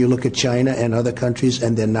up, and then you look at China and other countries,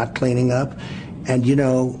 and they're not cleaning up. And,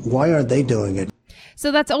 why aren't they doing it?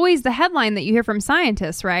 So that's always the headline that you hear from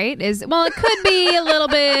scientists, right? Is, well, it could be a little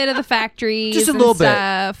bit of the factories Just a and little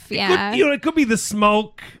stuff. bit. Yeah. It could be the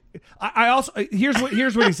smoke. I also here's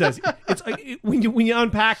what he says. It's when you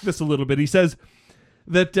unpack this a little bit, he says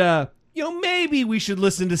that maybe we should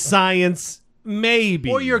listen to science, maybe,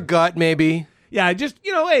 Or your gut, maybe. Yeah, just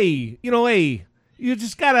you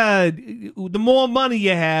just gotta. The more money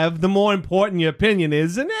you have, the more important your opinion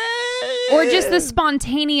is, and Or just the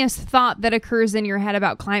spontaneous thought that occurs in your head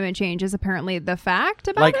about climate change is apparently the fact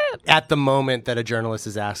about Like it. at the moment that a journalist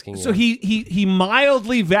is asking you. So he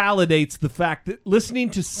mildly validates the fact that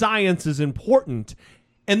listening to science is important,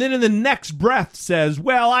 and then in the next breath says,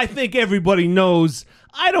 well, I think everybody knows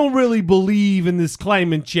I don't really believe in this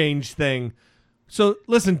climate change thing. So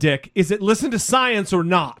listen, Dick, is it listen to science or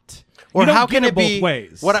not? Or how get can it be both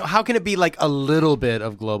ways. How can it be like a little bit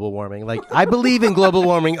of global warming? Like, I believe in global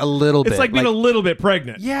warming a little bit. It's like being a little bit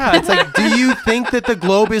pregnant. Yeah, it's like, do you think that the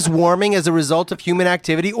globe is warming as a result of human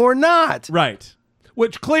activity or not? Right.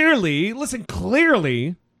 Which clearly,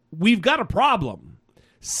 we've got a problem.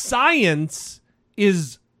 Science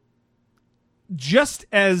is just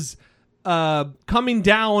as coming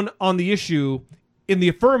down on the issue in the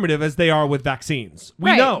affirmative as they are with vaccines.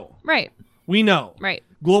 We know. Right. We know. Right.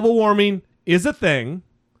 Global warming is a thing.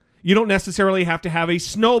 You don't necessarily have to have a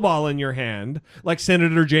snowball in your hand like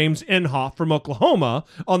Senator James Inhofe from Oklahoma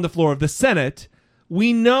on the floor of the Senate.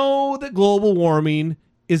 We know that global warming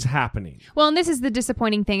is happening. Well, and this is the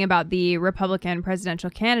disappointing thing about the Republican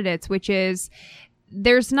presidential candidates, which is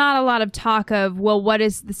there's not a lot of talk of, well, what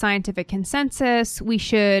is the scientific consensus? We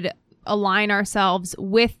should align ourselves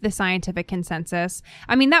with the scientific consensus.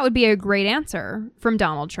 I mean, that would be a great answer from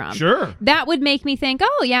Donald Trump. Sure. That would make me think,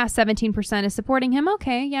 oh, yeah, 17% is supporting him.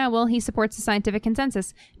 Okay, yeah, well, he supports the scientific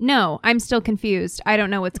consensus. No, I'm still confused. I don't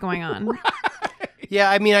know what's going on. Right. Yeah,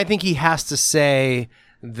 I mean, I think he has to say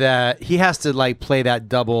that he has to like play that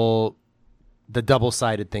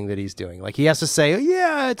double-sided thing that he's doing. Like he has to say, oh,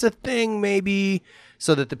 yeah, it's a thing maybe,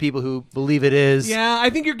 so that the people who believe it is. Yeah, I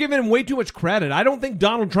think you're giving him way too much credit. I don't think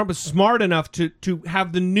Donald Trump is smart enough to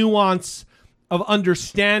have the nuance of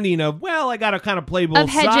understanding of, well, I got to kind of play both of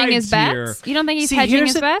hedging sides his here. bets? You don't think he's hedging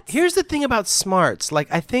his bets? Here's the thing about smarts.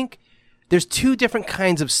 Like, I think there's two different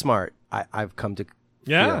kinds of smart I've come to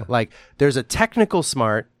feel. Like, there's a technical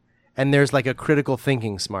smart and there's like a critical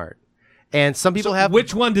thinking smart. And some people have...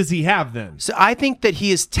 Which one does he have then? So I think that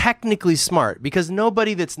he is technically smart because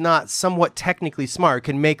nobody that's not somewhat technically smart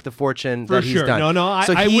can make the fortune that he's done. No,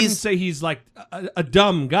 I wouldn't say he's like a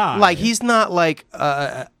dumb guy. Like, he's not like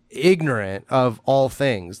ignorant of all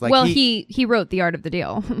things. Like, well, he wrote The Art of the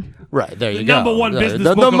Deal. Right, there you the go. Number one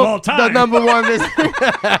business book of all time. The number one business.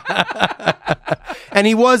 And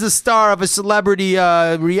he was a star of a celebrity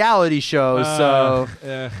reality show.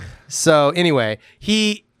 So anyway,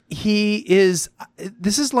 he is.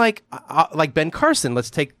 This is like Ben Carson. Let's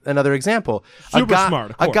take another example. Super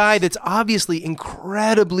smart, of course. A guy that's obviously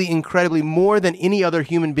incredibly more than any other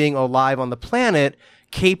human being alive on the planet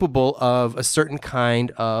capable of a certain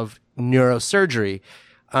kind of neurosurgery.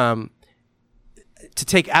 To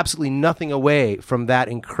take absolutely nothing away from that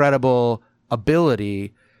incredible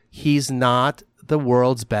ability, he's not the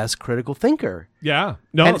world's best critical thinker. Yeah.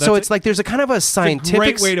 No, and so it's like there's a kind of a scientific...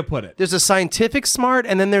 great way to put it. There's a scientific smart,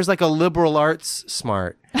 and then there's like a liberal arts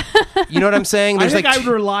smart. You know what I'm saying? There's I would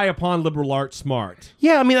rely upon liberal arts smart.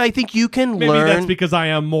 Yeah, I mean, I think you can Maybe learn... that's because I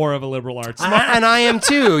am more of a liberal arts smart. And I am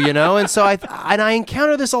too, you know? And so I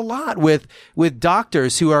encounter this a lot with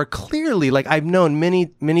doctors who are clearly, like, I've known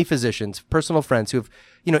many physicians, personal friends who have,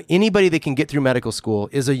 you know, anybody that can get through medical school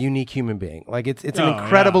is a unique human being. Like, it's an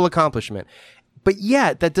incredible accomplishment. But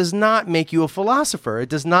yet, that does not make you a philosopher. It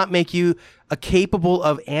does not make you capable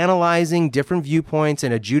of analyzing different viewpoints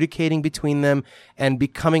and adjudicating between them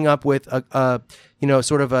and coming up with an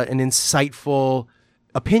insightful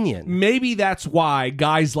opinion. Maybe that's why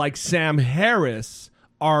guys like Sam Harris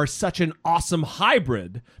are such an awesome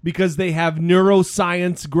hybrid, because they have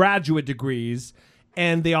neuroscience graduate degrees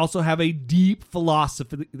and they also have a deep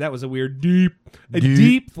philosophy. That was a weird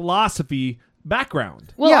deep philosophy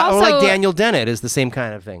background. Well, yeah, also, or like Daniel Dennett is the same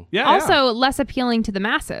kind of thing. Yeah. Also less appealing to the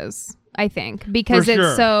masses, I think, because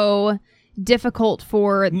it's so difficult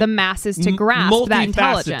for the masses to grasp that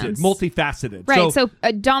intelligence. Multifaceted. Right. So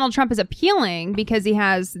Donald Trump is appealing because he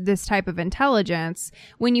has this type of intelligence.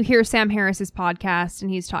 When you hear Sam Harris's podcast and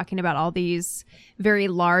he's talking about all these very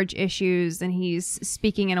large issues and he's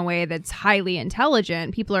speaking in a way that's highly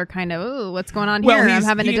intelligent, people are kind of, oh, what's going on here? I'm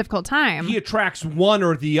having a difficult time. He attracts one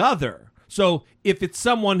or the other. So if it's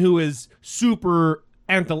someone who is super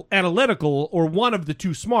analytical or one of the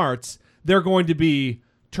two smarts, they're going to be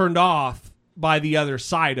turned off by the other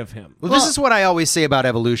side of him. Well, this is what I always say about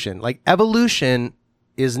evolution. Like, evolution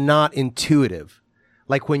is not intuitive.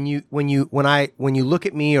 Like when you look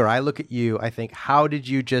at me or I look at you, I think, how did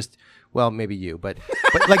you just, well, maybe you, but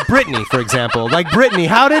like Brittany, for example,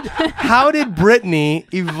 how did Brittany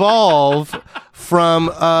evolve from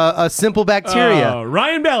a simple bacteria?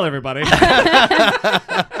 Ryan Bell, everybody.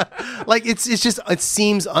 Like it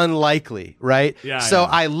seems unlikely, right? Yeah. So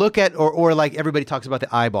I look at, or like everybody talks about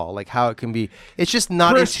the eyeball, like how it can be. It's just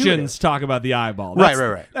not Christians intuitive. talk about the eyeball.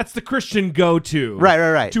 Right. That's the Christian go-to.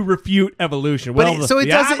 Right. To refute evolution. But Well, the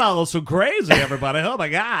doesn't. eyeball is so crazy, everybody. Oh my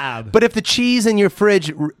God. But if the cheese in your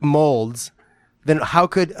fridge molds, then how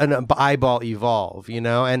could an eyeball evolve?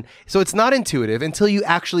 And so it's not intuitive until you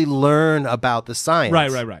actually learn about the science.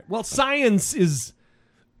 Right. Well, science is.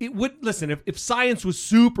 It would listen. If science was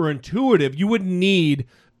super intuitive, you wouldn't need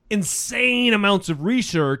insane amounts of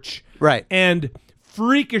research, right? And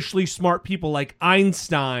freakishly smart people like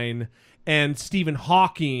Einstein and Stephen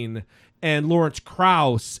Hawking and Lawrence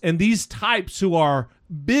Krauss and these types who are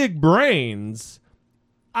big brains.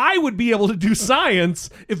 I would be able to do science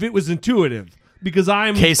if it was intuitive. Because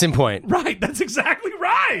I'm... Case in point. Right, that's exactly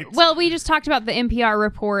right. Well, we just talked about the NPR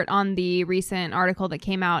report on the recent article that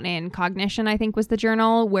came out in Cognition, I think was the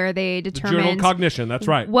journal, where they determined... The journal Cognition, that's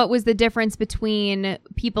right. What was the difference between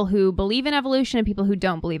people who believe in evolution and people who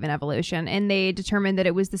don't believe in evolution. And they determined that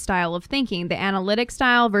it was the style of thinking, the analytic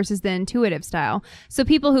style versus the intuitive style. So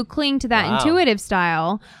people who cling to that intuitive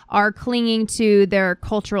style are clinging to their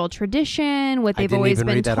cultural tradition, what they've always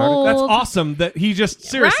been told. That's awesome that he just...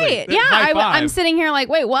 Seriously. Right, yeah. I'm sitting here like,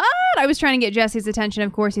 wait, what? I was trying to get Jesse's attention.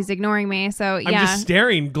 Of course, he's ignoring me. So, yeah. I'm just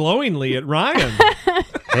staring glowingly at Ryan.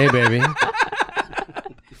 Hey, baby.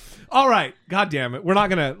 All right. God damn it. We're not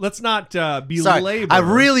going to... Let's not belabor. Sorry. I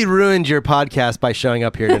really ruined your podcast by showing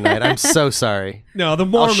up here tonight. I'm so sorry. No, the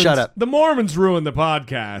Mormons... I'll shut up. The Mormons ruined the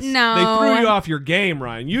podcast. No. They threw you off your game,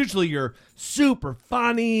 Ryan. Usually you're super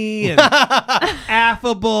funny and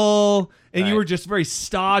affable, and you were just very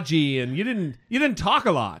stodgy, and you didn't talk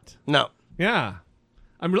a lot. No. Yeah.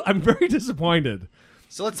 I'm very disappointed.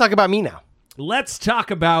 So let's talk about me now. Let's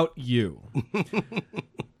talk about you.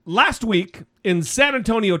 Last week in San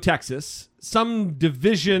Antonio, Texas, some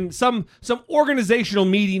organizational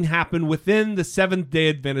meeting happened within the Seventh-day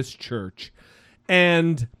Adventist Church.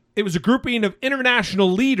 And it was a grouping of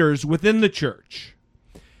international leaders within the church.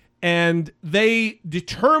 And they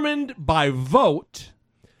determined by vote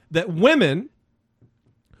that women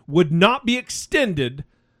would not be extended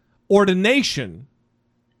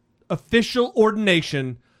official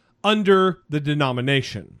ordination under the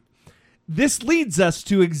denomination. This leads us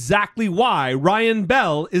to exactly why Ryan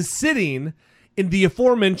Bell is sitting in the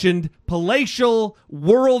aforementioned palatial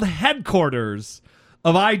world headquarters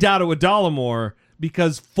of I Doubt It with Dollemore,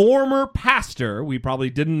 because former pastor, we probably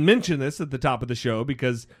didn't mention this at the top of the show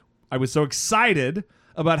because I was so excited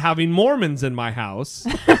about having Mormons in my house.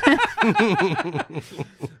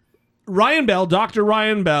 Ryan Bell, Dr.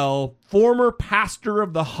 Ryan Bell, former pastor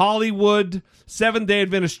of the Hollywood Seventh-day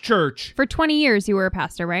Adventist Church. For 20 years, you were a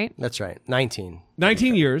pastor, right? That's right. 19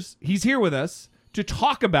 years. He's here with us to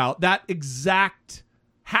talk about that exact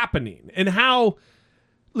happening and how,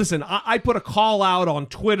 listen, I put a call out on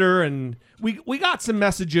Twitter and we got some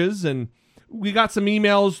messages and we got some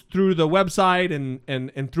emails through the website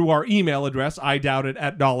and through our email address,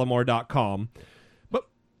 idoubtit@dollemore.com.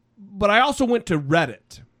 But I also went to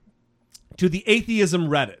Reddit, to the atheism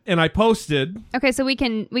Reddit, and I posted... Okay, so we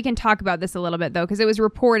can talk about this a little bit, though, because it was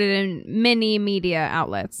reported in many media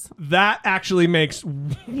outlets. That actually makes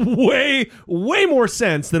way more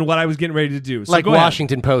sense than what I was getting ready to do. So like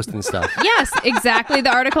Washington Post and stuff. Yes, exactly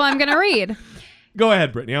the article I'm going to read. Go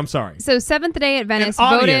ahead, Brittany. I'm sorry. So Seventh-day Adventists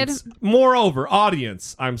audience,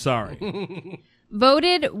 I'm sorry.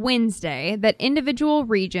 Voted Wednesday that individual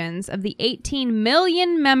regions of the 18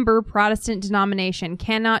 million member Protestant denomination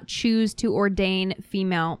cannot choose to ordain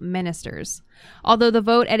female ministers. Although the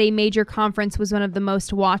vote at a major conference was one of the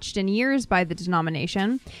most watched in years by the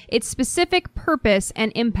denomination, its specific purpose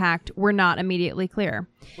and impact were not immediately clear.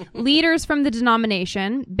 Leaders from the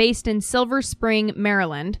denomination, based in Silver Spring,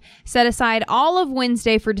 Maryland, set aside all of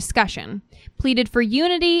Wednesday for discussion, pleaded for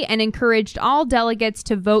unity, and encouraged all delegates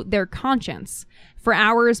to vote their conscience. For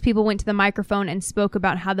hours, people went to the microphone and spoke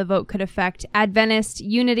about how the vote could affect Adventist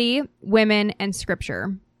unity, women, and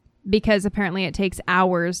scripture. Because apparently it takes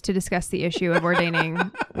hours to discuss the issue of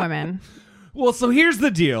ordaining women. Well, so here's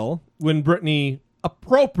the deal. When Brittany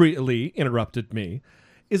appropriately interrupted me,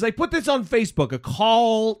 is I put this on Facebook, a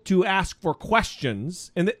call to ask for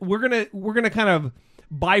questions, and we're gonna kind of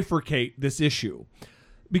bifurcate this issue,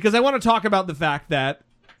 because I want to talk about the fact that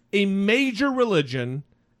a major religion,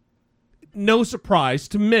 no surprise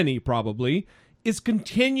to many probably, is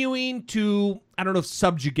continuing to, I don't know if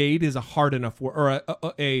subjugate is a hard enough word, or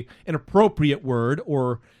an appropriate word,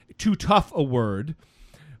 or too tough a word,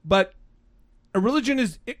 but a religion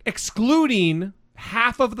is excluding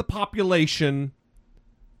half of the population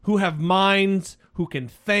who have minds, who can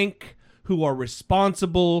think, who are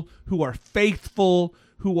responsible, who are faithful,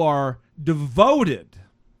 who are devoted.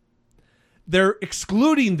 They're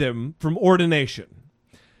excluding them from ordination.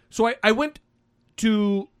 So I went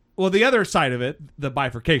to, well, the other side of it, the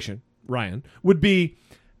bifurcation, Ryan, would be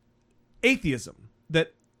atheism.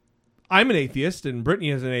 That I'm an atheist and Brittany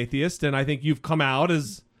is an atheist, and I think you've come out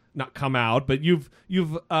as, not come out, but you've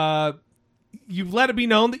let it be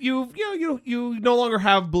known that you no longer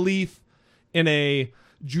have belief in a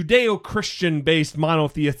Judeo-Christian based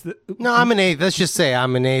monotheist. No, I'm an atheist. Let's just say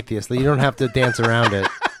I'm an atheist. You don't have to dance around it.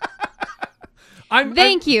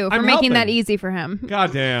 Thank you for I'm making helping. that easy for him.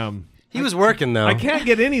 God damn. He was working, though. I can't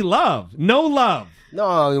get any love. No love.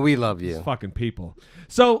 No, we love you. These fucking people.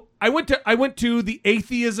 So I went to the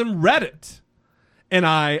atheism Reddit, and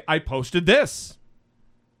I posted this.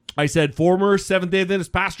 I said, former Seventh-day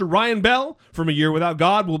Adventist pastor Ryan Bell from A Year Without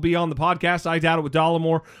God will be on the podcast I Doubt It with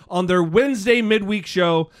Dollemore on their Wednesday midweek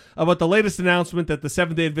show about the latest announcement that the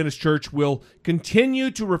Seventh-day Adventist Church will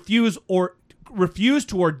continue to refuse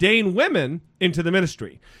to ordain women into the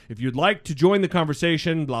ministry. If you'd like to join the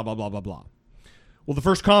conversation, blah, blah, blah, blah, blah. Well, the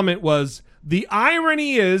first comment was, the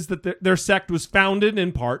irony is that their sect was founded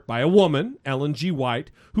in part by a woman, Ellen G.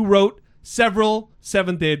 White, who wrote several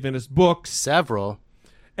Seventh-day Adventist books. Several.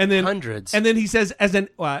 And then Hundreds. And then he says,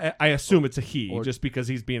 I assume it's a he, just because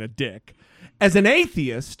he's being a dick. As an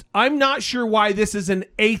atheist, I'm not sure why this is an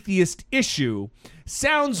atheist issue.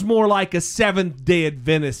 Sounds more like a Seventh-day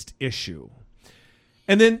Adventist issue.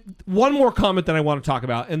 And then one more comment that I want to talk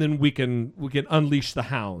about, and then we can unleash the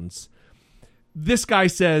hounds. This guy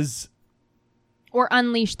says, or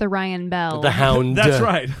unleash the Ryan Bell. The hound. That's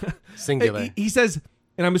right. Singular. He says,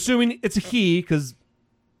 and I'm assuming it's a he because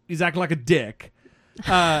he's acting like a dick.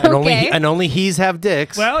 And only he's have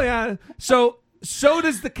dicks. Well, yeah. So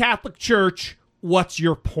does the Catholic Church. What's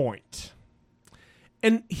your point?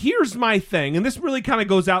 And here's my thing, and this really kind of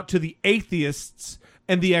goes out to the atheists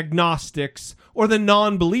and the agnostics or the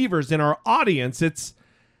non-believers in our audience.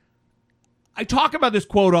 I talk about this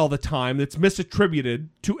quote all the time that's misattributed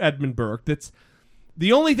to Edmund Burke. That's,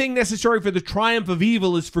 the only thing necessary for the triumph of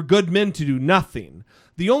evil is for good men to do nothing.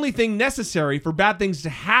 The only thing necessary for bad things to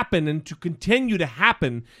happen and to continue to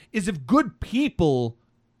happen is if good people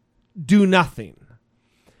do nothing.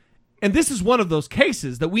 And this is one of those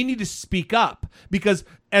cases that we need to speak up, because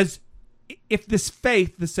if this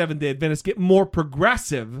faith, the Seventh-day Adventists, get more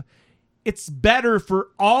progressive, it's better for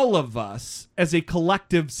all of us as a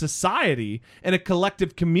collective society and a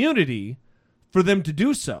collective community for them to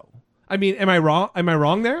do so. I mean, am I wrong? Am I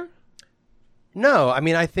wrong there? No, I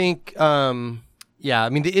mean, I think, yeah, I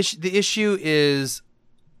mean, the issue is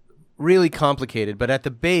really complicated, but at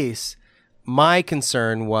the base, my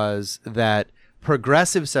concern was that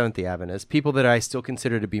progressive Seventh-day Adventists, people that I still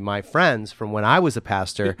consider to be my friends from when I was a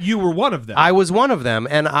pastor. You were one of them. I was one of them,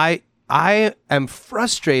 and I am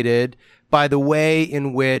frustrated by the way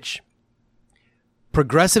in which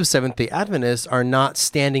progressive Seventh-day Adventists are not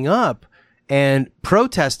standing up and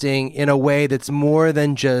protesting in a way that's more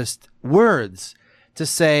than just words, to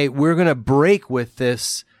say we're going to break with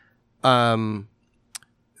this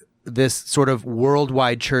this sort of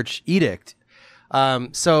worldwide church edict.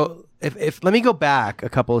 So if let me go back a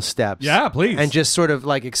couple of steps. Yeah, please. And just sort of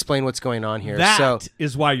like explain what's going on here. That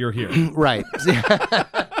is why you're here. Right.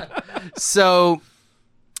 So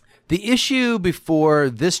the issue before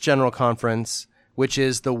this general conference, which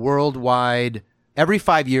is the worldwide, every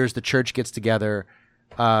 5 years the church gets together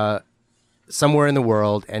somewhere in the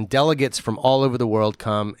world, and delegates from all over the world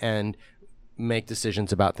come, and make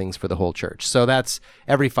decisions about things for the whole church. So that's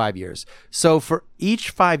every 5 years. So for each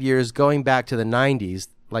 5 years, going back to the 90s,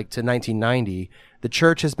 like to 1990, the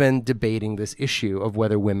church has been debating this issue of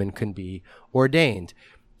whether women can be ordained.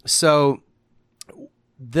 So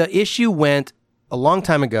the issue went a long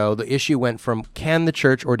time ago. The issue went from can the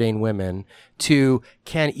church ordain women to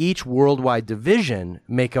can each worldwide division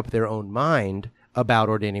make up their own mind about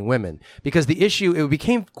ordaining women? Because the issue, it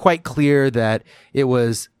became quite clear that it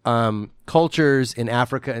was cultures in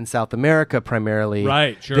Africa and South America primarily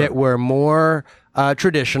that were more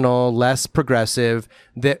traditional, less progressive,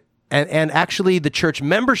 and actually the church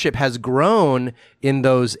membership has grown in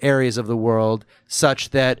those areas of the world such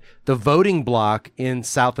that the voting bloc in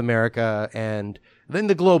South America and then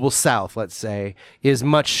the global South, let's say, is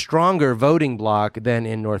much stronger voting bloc than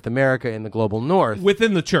in North America in the global North.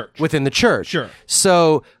 Within the church. Within the church. Sure.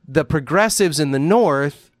 So the progressives in the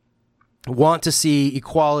North want to see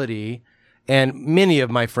equality, and many of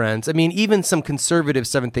my friends, I mean, even some conservative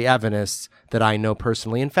Seventh-day Adventists that I know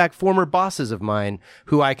personally, in fact, former bosses of mine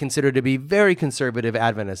who I consider to be very conservative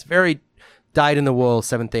Adventists, very dyed-in-the-wool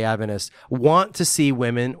Seventh-day Adventists, want to see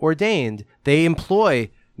women ordained. They employ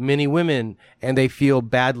many women, and they feel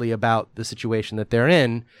badly about the situation that they're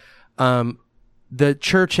in. The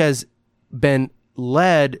church has been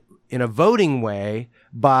led in a voting way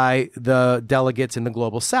by the delegates in the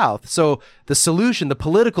global South. So the solution, the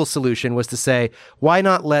political solution, was to say, why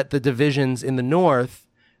not let the divisions in the North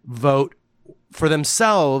vote for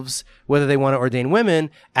themselves whether they want to ordain women?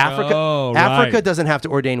 Africa doesn't have to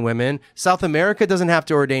ordain women. South America doesn't have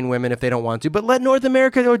to ordain women if they don't want to, but let North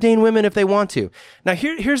America ordain women if they want to. Now,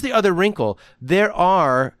 here's the other wrinkle. There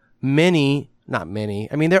are not many.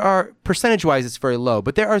 I mean, there are, percentage-wise, it's very low,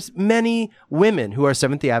 but there are many women who are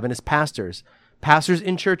Seventh-day Adventist pastors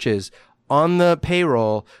in churches on the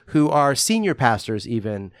payroll who are senior pastors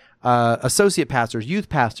even, associate pastors, youth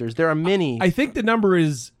pastors. There are many. I think the number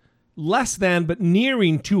is less than, but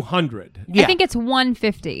nearing 200. Yeah. I think it's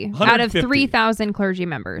 150 out of 3,000 clergy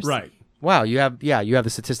members. Right. Wow, you have the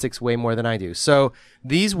statistics way more than I do. So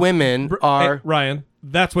these women are... Hey, Ryan,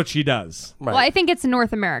 that's what she does. Right. Well, I think it's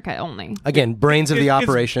North America only. Again, brains of the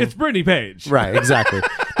operation. It's Brittany Page. Right, exactly.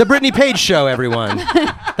 The Brittany Page Show, everyone.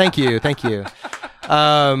 Thank you.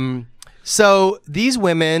 So these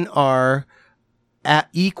women are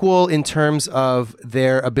equal in terms of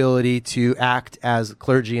their ability to act as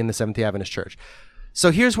clergy in the Seventh-day Adventist Church.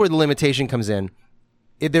 So here's where the limitation comes in.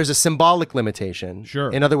 There's a symbolic limitation.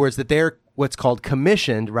 Sure. In other words, that they're what's called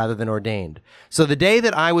commissioned rather than ordained. So the day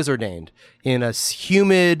that I was ordained in a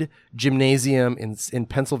humid gymnasium in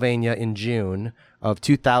Pennsylvania in June of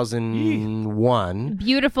 2001.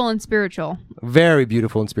 Beautiful and spiritual. Very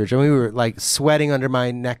beautiful and spiritual. We were like sweating under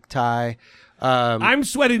my necktie. I'm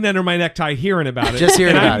sweating under my necktie hearing about it. Just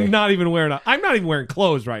hearing about it. I'm not even wearing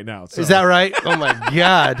clothes right now. So. Is that right? Oh my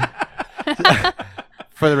God.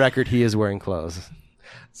 For the record, he is wearing clothes.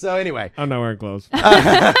 So anyway, I'm not wearing clothes.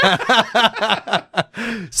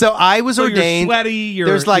 So I was ordained. You're sweaty.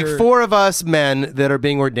 There's like 4 of us men that are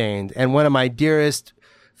being ordained, and one of my dearest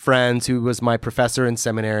friends, who was my professor in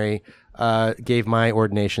seminary, gave my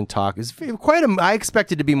ordination talk. It's I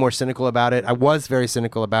expected to be more cynical about it. I was very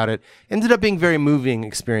cynical about it. Ended up being a very moving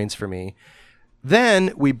experience for me.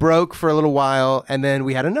 Then we broke for a little while, and then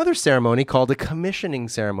we had another ceremony called a commissioning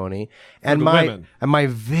ceremony. And my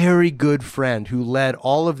very good friend who led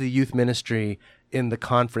all of the youth ministry in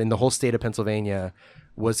the whole state of Pennsylvania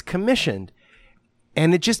was commissioned.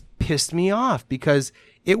 And it just pissed me off because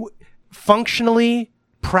it functionally,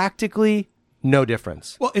 practically, no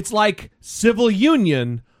difference. Well, it's like civil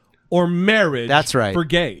union or marriage. That's right. For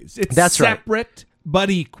gays. It's separate. Right.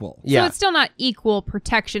 But equal. Yeah. So it's still not equal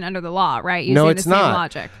protection under the law, right? No, it's the same not.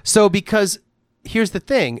 Logic. So because here's the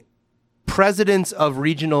thing. Presidents of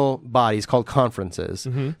regional bodies called conferences.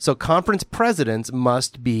 Mm-hmm. So conference presidents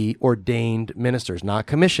must be ordained ministers, not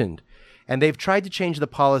commissioned. And they've tried to change the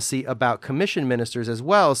policy about commissioned ministers as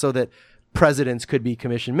well so that presidents could be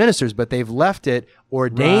commissioned ministers, but they've left it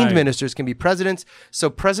ordained ministers can be presidents. So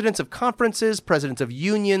presidents of conferences, presidents of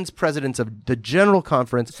unions, presidents of the general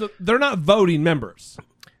conference. So they're not voting members.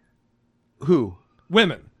 Who?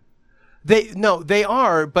 Women. They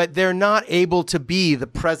are, but they're not able to be the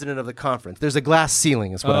president of the conference. There's a glass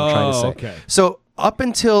ceiling is what I'm trying to say. Okay. So up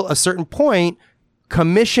until a certain point,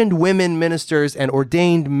 commissioned women ministers and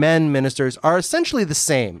ordained men ministers are essentially the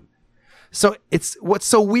same. So what's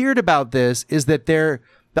so weird about this is that the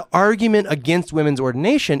argument against women's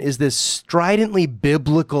ordination is this stridently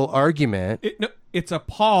biblical argument. It's a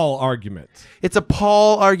Paul argument. It's a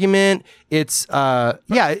Paul argument. It's for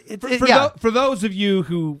those of you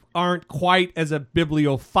who aren't quite as a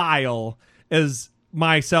bibliophile as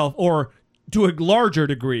myself, or to a larger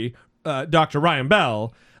degree, Dr. Ryan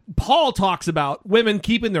Bell, Paul talks about women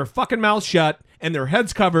keeping their fucking mouths shut and their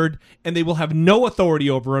heads covered, and they will have no authority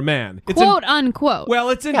over a man. It's Quote unquote. Well,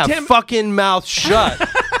 it's in fucking mouth shut.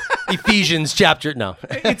 Ephesians chapter, no.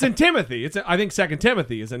 It's in Timothy. I think 2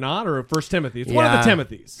 Timothy, is it not? Or 1 Timothy? It's one of the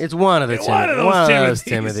Timothys. It's one of the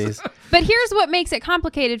Timothys. But here's what makes it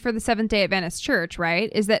complicated for the Seventh-day Adventist Church, right?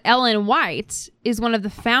 Is that Ellen White is one of the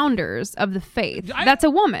founders of the faith. That's a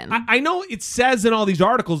woman. I know it says in all these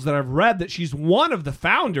articles that I've read that she's one of the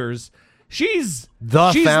founders. She's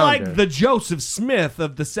founder. Like the Joseph Smith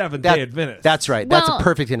of the Seventh-day Adventists. That's right. That's a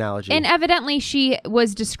perfect analogy. And evidently she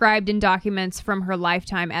was described in documents from her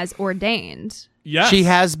lifetime as ordained. Yes. She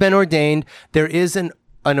has been ordained. There is an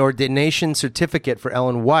ordination certificate for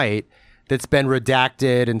Ellen White that's been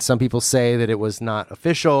redacted, and some people say that it was not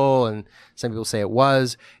official, and some people say it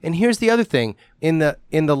was. And here's the other thing. In the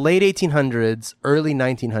late 1800s, early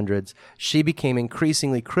 1900s, she became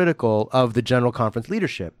increasingly critical of the General Conference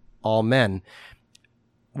leadership. All men.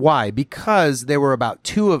 Why? Because there were about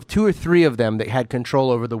two or three of them that had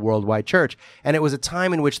control over the worldwide church. And it was a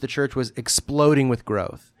time in which the church was exploding with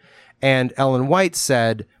growth. And Ellen White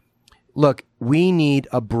said, look, we need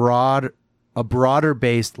a broader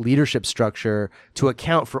based leadership structure to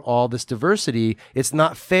account for all this diversity. It's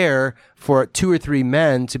not fair for 2 or 3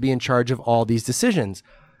 men to be in charge of all these decisions.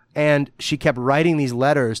 And she kept writing these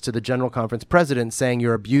letters to the General Conference president saying,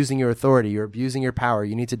 you're abusing your authority, you're abusing your power,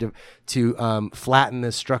 you need to flatten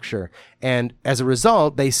this structure. And as a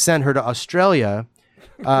result, they sent her to Australia.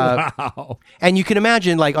 Wow. And you can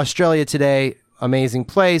imagine, like, Australia today, amazing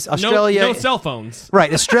place. Australia, no cell phones.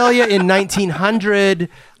 Right. Australia in 1900,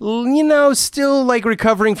 still like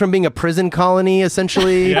recovering from being a prison colony,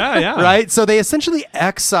 essentially. Yeah. Right. So they essentially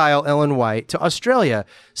exile Ellen White to Australia.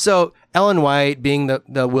 So Ellen White, being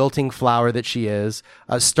the wilting flower that she is,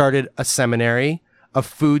 started a seminary, a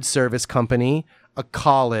food service company, a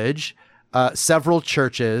college, several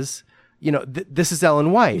churches. This is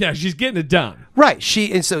Ellen White. Yeah, she's getting it done. Right.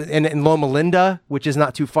 And Loma Linda, which is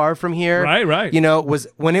not too far from here. Right. Was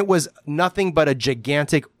when it was nothing but a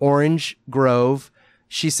gigantic orange grove.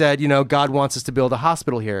 She said, God wants us to build a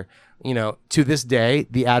hospital here. To this day,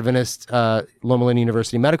 the Adventist Loma Linda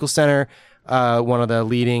University Medical Center, one of the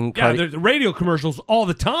leading there's radio commercials all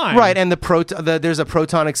the time. Right, and there's a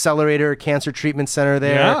proton accelerator cancer treatment center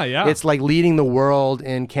there. Yeah. It's like leading the world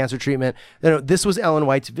in cancer treatment. This was Ellen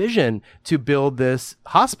White's vision, to build this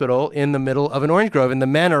hospital in the middle of an orange grove, and the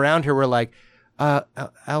men around her were like,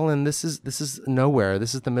 Ellen, this is nowhere.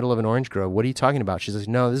 This is the middle of an orange grove. What are you talking about? She says,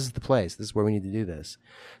 no, this is the place. This is where we need to do this.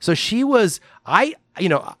 So she was,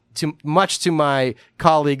 much to my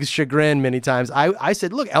colleagues' chagrin many times, I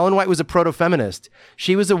said, look, Ellen White was a proto-feminist.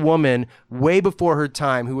 She was a woman way before her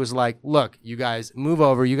time who was like, look, you guys, move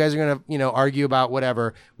over. You guys are going to, argue about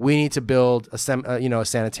whatever. We need to build a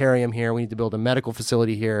sanitarium here. We need to build a medical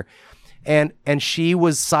facility here. And she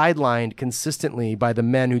was sidelined consistently by the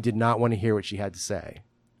men who did not want to hear what she had to say.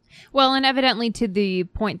 Well, and evidently to the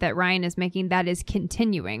point that Ryan is making, that is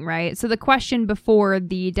continuing, right? So the question before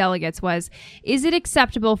the delegates was, is it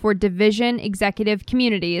acceptable for division executive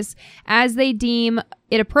communities, as they deem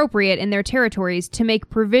it appropriate in their territories, to make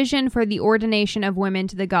provision for the ordination of women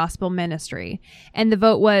to the gospel ministry? And the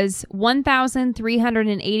vote was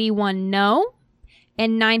 1,381 no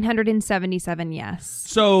and 977 yes.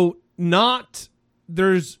 So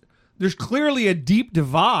there's clearly a deep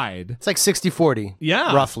divide. It's like 60-40.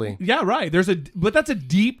 Yeah. Roughly. Yeah, right. But that's a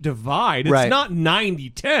deep divide. It's not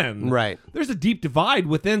 90-10. Right. There's a deep divide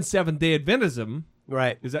within Seventh-day Adventism.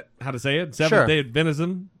 Right. Is that how to say it? Seventh-day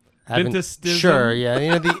Adventism? Adventistism? Sure,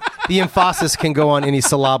 yeah. The emphasis can go on any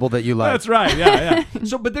syllable that you like. That's right, yeah.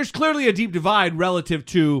 But there's clearly a deep divide relative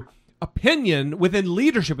to opinion within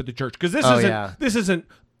leadership of the church, because this isn't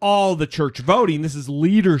all the church voting. This is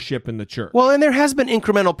leadership in the church. Well, and there has been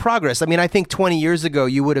incremental progress. I mean, I think 20 years ago,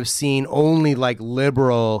 you would have seen only like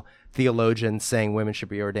liberal theologians saying women should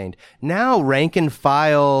be ordained. Now, rank and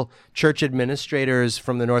file church administrators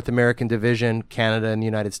from the North American division, Canada and the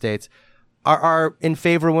United States, are in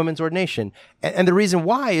favor of women's ordination. And the reason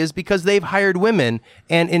why is because they've hired women.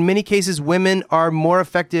 And in many cases, women are more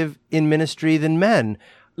effective in ministry than men.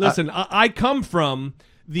 Listen, I come from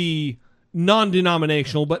the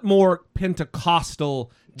non-denominational, but more Pentecostal,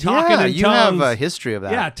 talking in tongues. You have a history of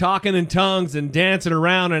that. Yeah, talking in tongues and dancing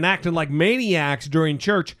around and acting like maniacs during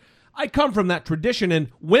church. I come from that tradition, and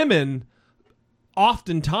women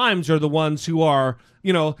oftentimes are the ones who are,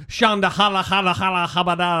 shanda hala hala hala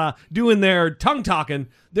habada, doing their tongue talking.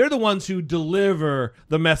 They're the ones who deliver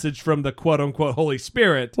the message from the quote unquote Holy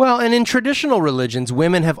Spirit. Well, and in traditional religions,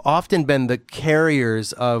 women have often been the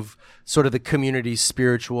carriers of sort of the community's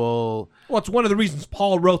spiritual. Well, it's one of the reasons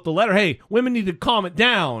Paul wrote the letter. Hey, women need to calm it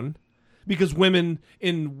down, because women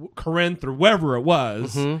in Corinth or wherever it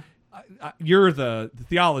was. You're the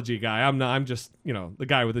theology guy. I'm not. I'm just the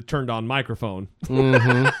guy with the turned on microphone.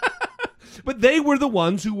 But they were the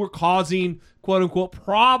ones who were causing quote unquote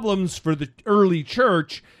problems for the early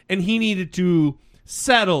church, and he needed to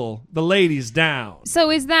settle the ladies down.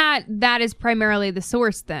 So is that is primarily the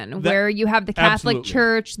source then, where you have the Catholic Absolutely.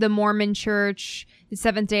 Church, the Mormon Church, the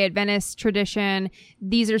Seventh-day Adventist tradition.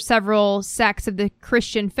 These are several sects of the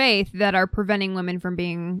Christian faith that are preventing women from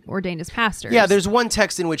being ordained as pastors. Yeah, there's one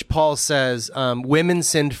text in which Paul says women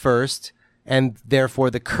sinned first, and therefore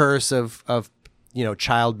the curse of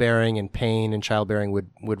childbearing and pain and childbearing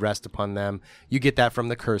would rest upon them. You get that from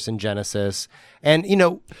the curse in Genesis. And,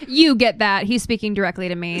 You get that. He's speaking directly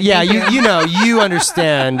to me. yeah, you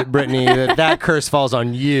understand, Brittany, that curse falls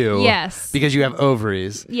on you. Yes. Because you have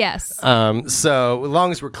ovaries. Yes. So as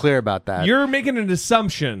long as we're clear about that. You're making an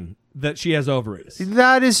assumption that she has ovaries.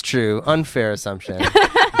 That is true. Unfair assumption.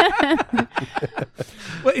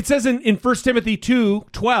 Well, it says in 1 Timothy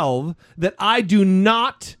 2:12 that I do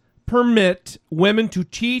not permit women to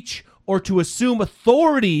teach or to assume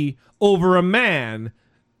authority over a man.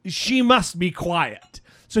 She must be quiet.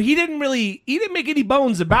 So he didn't make any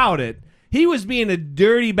bones about it. He was being a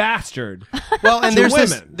dirty bastard. Well, and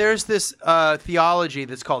to there's this theology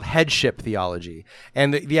that's called headship theology.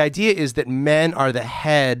 And the idea is that men are the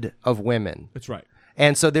head of women. That's right.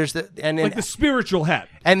 And so there's Like the spiritual head.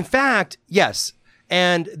 in fact, yes.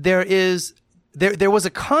 And there was a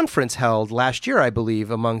conference held last year, I believe,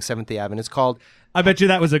 among Seventh-day Adventists called I bet you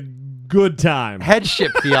that was a good time.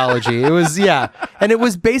 Headship Theology. It was, yeah. And it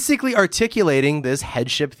was basically articulating this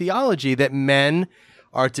headship theology that men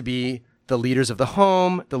are to be the leaders of the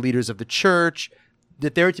home, the leaders of the church,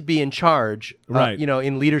 that they're to be in charge, Right.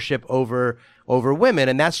 In leadership over women.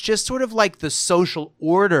 And that's just sort of like the social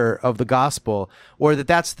order of the gospel, or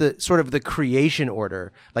that's the sort of the creation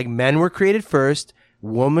order. Like men were created first.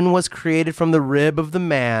 Woman was created from the rib of the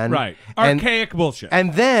man. Right. And- Archaic bullshit.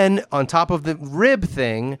 And then, on top of the rib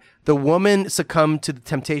thing, the woman succumbed to the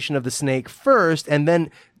temptation of the snake first, and then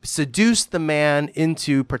seduced the man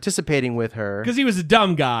into participating with her. Because he was a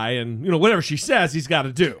dumb guy, and whatever she says, he's got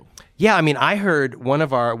to do. Yeah, I mean, I heard one of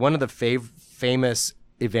the famous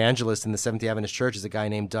evangelists in the Seventh-day Adventist Church is a guy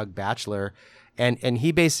named Doug Batchelor, and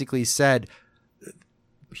he basically said,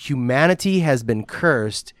 humanity has been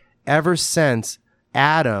cursed ever since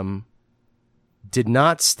Adam did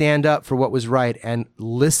not stand up for what was right and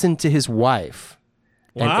listened to his wife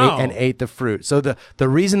and ate the fruit. So the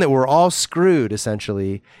reason that we're all screwed,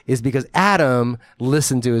 essentially, is because Adam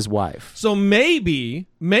listened to his wife. So maybe,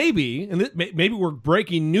 and maybe we're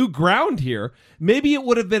breaking new ground here, maybe it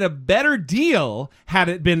would have been a better deal had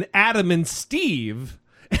it been Adam and Steve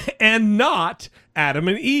and not Adam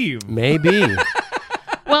and Eve. Maybe.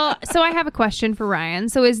 Well, so I have a question for Ryan.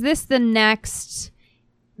 So is this the next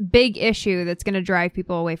big issue that's going to drive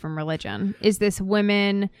people away from religion? Is this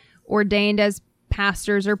women ordained as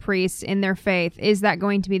pastors or priests in their faith? Is that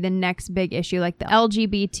going to be the next big issue, like the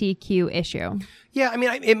LGBTQ issue? Yeah, I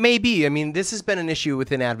mean, it may be. I mean, this has been an issue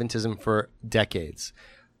within Adventism for decades.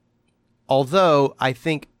 Although I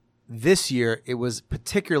think this year it was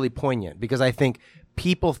particularly poignant because I think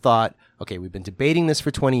people thought, okay, we've been debating this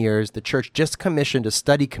for 20 years. The church just commissioned a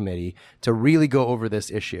study committee to really go over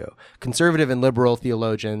this issue. Conservative and liberal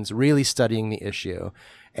theologians really studying the issue.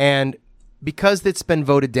 And because it's been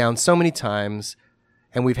voted down so many times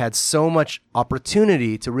and we've had so much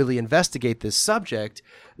opportunity to really investigate this subject,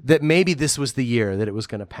 that maybe this was the year that it was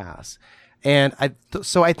going to pass. And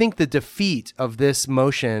so I think the defeat of this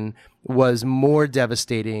motion was more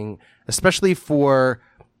devastating, especially for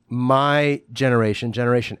my generation,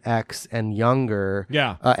 Generation X and younger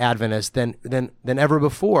Adventists than ever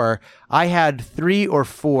before. I had 3 or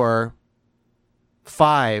 4,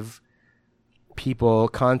 5 people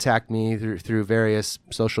contact me through various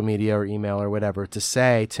social media or email or whatever to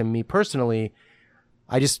say to me personally,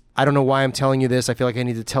 I don't know why I'm telling you this. I feel like I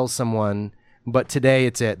need to tell someone, but today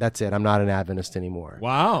that's it. I'm not an Adventist anymore.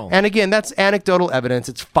 Wow. And again, that's anecdotal evidence.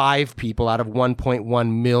 It's 5 people out of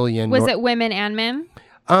 1.1 million. Was it women and men?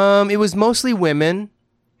 It was mostly women.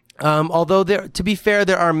 Although to be fair,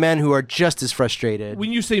 there are men who are just as frustrated.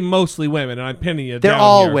 When you say mostly women, and I'm pinning you They're down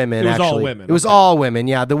all here, women. It was actually. all women. It was all women.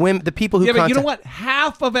 Yeah, the people who. Yeah, but you know what?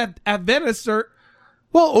 Half of Adventists are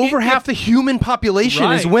Well, over half the human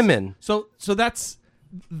population is Right. women. So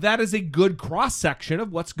that is a good cross section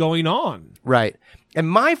of what's going on. Right. And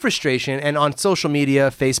my frustration, and on social media,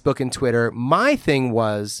 Facebook and Twitter, my thing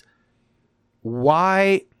was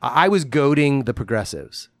why I was goading the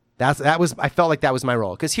progressives. I felt like that was my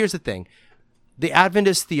role. Because here's the thing. The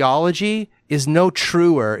Adventist theology is no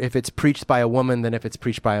truer if it's preached by a woman than if it's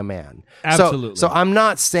preached by a man. Absolutely. So I'm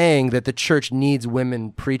not saying that the church needs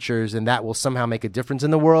women preachers and that will somehow make a difference in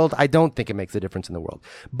the world. I don't think it makes a difference in the world.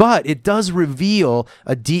 But it does reveal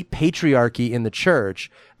a deep patriarchy in the church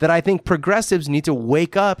that I think progressives need to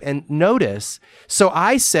wake up and notice. So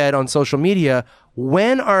I said on social media,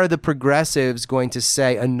 when are the progressives going to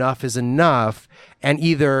say enough is enough and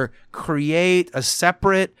either create a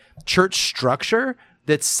separate church structure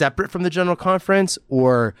that's separate from the general conference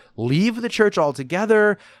or leave the church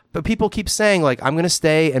altogether? But people keep saying, like, I'm going to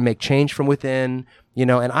stay and make change from within,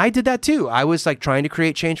 and I did that too. I was like trying to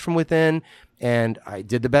create change from within, and I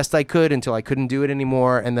did the best I could until I couldn't do it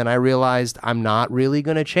anymore. And then I realized I'm not really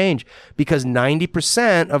going to change because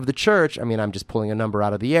 90% of the church, I'm just pulling a number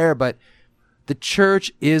out of the air, but the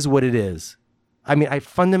church is what it is. I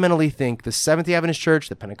fundamentally think the Seventh-day Adventist Church,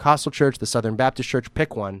 the Pentecostal Church, the Southern Baptist Church,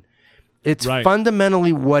 pick one. It's Right.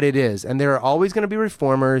 fundamentally what it is. And there are always going to be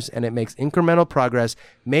reformers, and it makes incremental progress.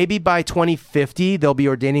 Maybe by 2050, they'll be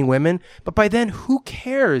ordaining women. But by then, who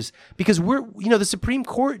cares? Because the Supreme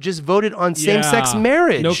Court just voted on same-sex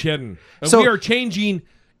marriage. No kidding. So we are changing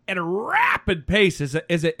at a rapid pace as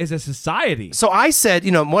a society. So I said,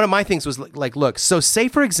 one of my things was like, look, so say,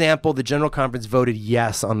 for example, the General Conference voted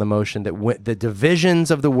yes on the motion that the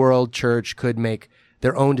divisions of the world church could make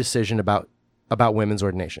their own decision about women's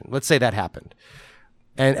ordination. Let's say that happened.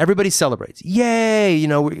 And everybody celebrates. Yay!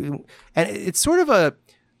 And it's sort of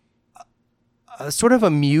a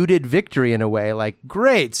muted victory in a way, like,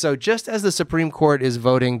 great. So just as the Supreme Court is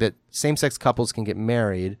voting that same-sex couples can get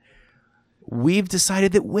married, we've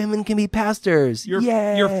decided that women can be pastors.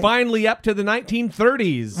 You're finally up to the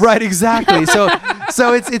 1930s. Right, exactly. So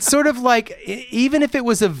it's sort of like, even if it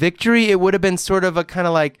was a victory, it would have been sort of a kind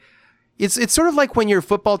of like, it's sort of like when your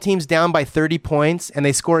football team's down by 30 points and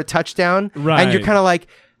they score a touchdown, right? And you're kind of like,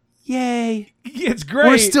 yay, it's great.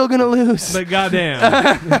 We're still gonna lose. But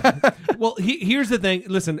goddamn. Well, here's the thing.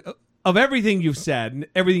 Listen, of everything you've said, and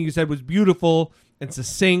everything you said was beautiful and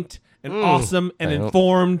succinct and awesome and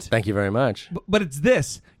informed. Thank you very much. But it's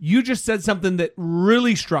this. You just said something that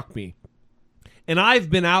really struck me. And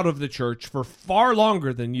I've been out of the church for far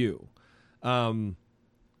longer than you. Almost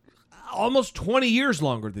 20 years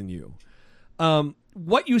longer than you.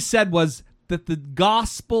 What you said was that the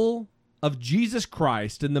gospel of Jesus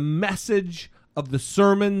Christ and the message of the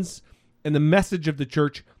sermons and the message of the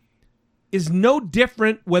church is no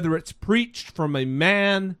different whether it's preached from a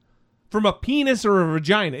man, from a penis, or a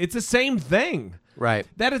vagina. It's the same thing. Right.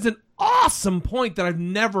 That is an awesome point that I've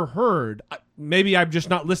never heard. Maybe I'm just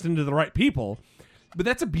not listening to the right people, but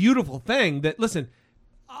that's a beautiful thing that, listen,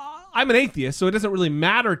 I'm an atheist, so it doesn't really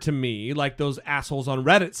matter to me, like those assholes on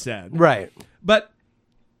Reddit said. Right. But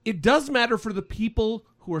it does matter for the people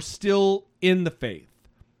who are still in the faith.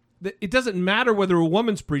 It doesn't matter whether a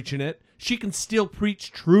woman's preaching it. She can still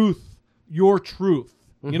preach truth, your truth.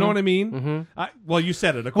 You know what I mean? Mm-hmm. Well, you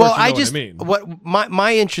said it. Of course, you know what I mean. What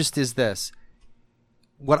my interest is this.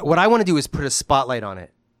 What I want to do is put a spotlight on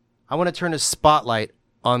it. I want to turn a spotlight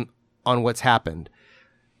on what's happened.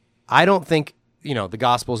 I don't think the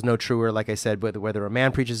gospel is no truer, like I said, whether a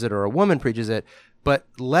man preaches it or a woman preaches it. But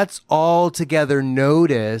let's all together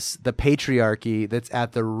notice the patriarchy that's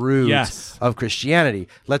at the root of Christianity.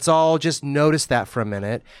 Let's all just notice that for a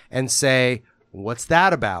minute and say, what's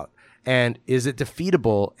that about? And is it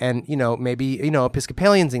defeatable? And, maybe,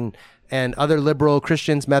 Episcopalians and other liberal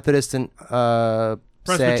Christians, Methodists, and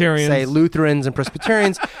Presbyterians, say Lutherans and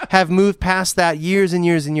Presbyterians have moved past that years and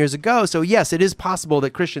years and years ago. So yes, it is possible that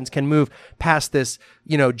Christians can move past this,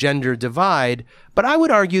 gender divide. But I would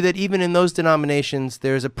argue that even in those denominations,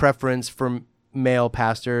 there's a preference for male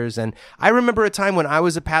pastors. And I remember a time when I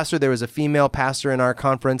was a pastor, there was a female pastor in our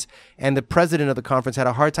conference, and the president of the conference had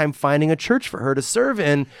a hard time finding a church for her to serve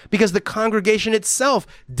in because the congregation itself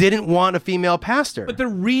didn't want a female pastor. But the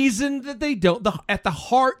reason that they don't, at the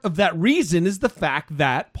heart of that reason is the fact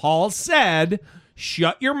that Paul said,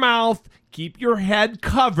 shut your mouth, keep your head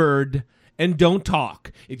covered, and don't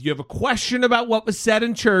talk. If you have a question about what was said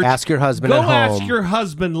in church, ask your husband at home. Go ask your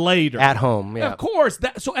husband later. At home, yeah. Of course.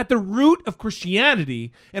 So at the root of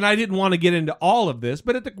Christianity, and I didn't want to get into all of this,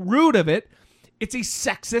 but at the root of it, it's a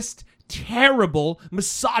sexist, terrible,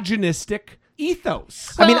 misogynistic,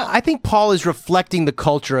 ethos. I mean, I think Paul is reflecting the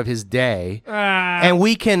culture of his day, and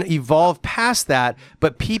we can evolve past that,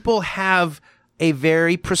 but people have a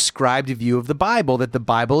very prescribed view of the Bible, that the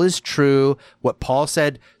Bible is true, what Paul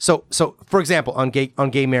said. So for example, on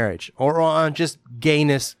gay marriage or on just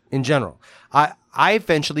gayness in general, I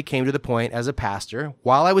eventually came to the point as a pastor,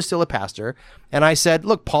 while I was still a pastor, and I said,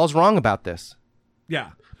 look, Paul's wrong about this.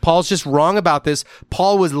 Yeah. Paul's just wrong about this.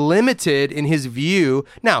 Paul was limited in his view.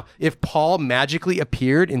 Now, if Paul magically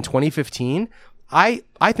appeared in 2015, I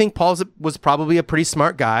think Paul was probably a pretty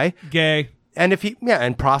smart guy. Gay. And if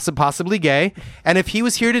and possibly gay. And if he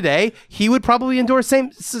was here today, he would probably endorse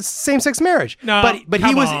same-sex marriage. No, but come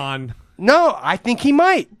he was on. No, I think he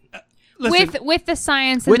might. Listen, with the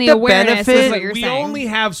science and with the the awareness benefit- is what you're we saying. only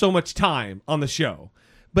have so much time on the show.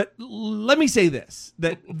 But let me say this,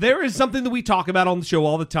 that there is something that we talk about on the show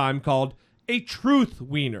all the time called a truth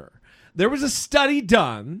wiener. There was a study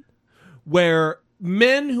done where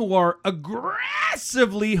men who are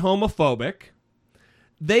aggressively homophobic,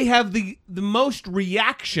 they have the most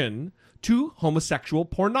reaction to homosexual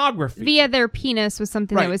pornography. Via their penis was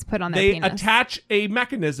something Right. that was put on their They penis. attach a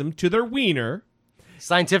mechanism to their wiener.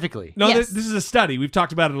 Scientifically. No, Yes. this is a study. We've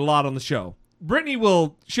talked about it a lot on the show. Brittany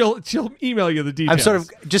she'll email you the details. I'm sort of,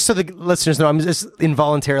 just so the listeners know, I'm just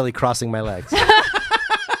involuntarily crossing my legs.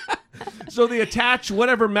 So they attach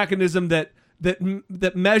whatever mechanism that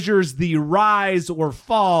measures the rise or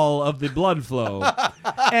fall of the blood flow,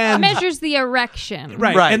 and measures the erection.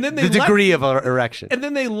 right, Right. and then they the degree of erection. and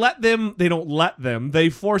then they let them. They don't let them. They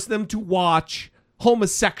force them to watch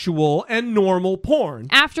homosexual and normal porn.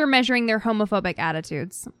 After measuring their homophobic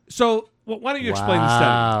attitudes. So why don't you explain the study?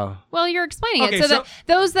 Wow. Well, you're explaining Okay, it. So so- that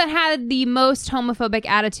those that had the most homophobic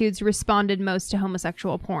attitudes responded most to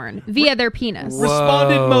homosexual porn via their penis.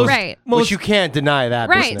 Responded most, Right. most Which you can't deny that.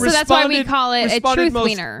 Right, business. so that's why we responded- call it a responded truth most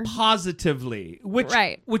wiener. positively, which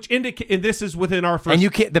Right. which indicate, and this is within our first. And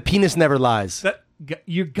you can't, the penis never lies.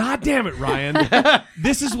 You goddamn it, Ryan.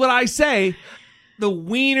 This is what I say. The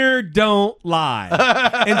wiener don't lie.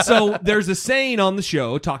 And so there's a saying on the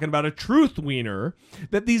show talking about a truth wiener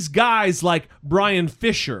that these guys like Brian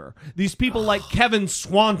Fisher, these people like Kevin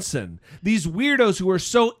Swanson, these weirdos who are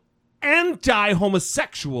so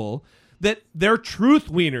anti-homosexual that they're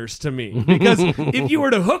truth wieners to me. Because if you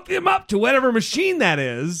were to hook them up to whatever machine that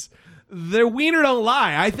is, their wiener don't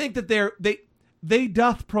lie. I think that they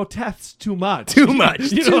doth protest too much. Too much.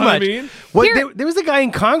 You know too what much. I mean? There was a guy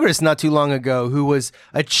in Congress not too long ago who was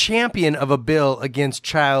a champion of a bill against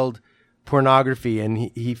child pornography, and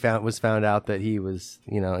he was found out that he was,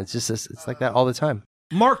 it's just it's like that all the time.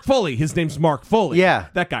 Mark Foley. His name's Mark Foley. Yeah.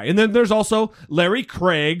 That guy. And then there's also Larry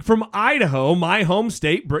Craig from Idaho, my home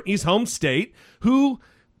state, Brittany's home state, who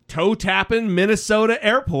toe-tapping Minnesota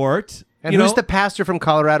airport. And who's the pastor from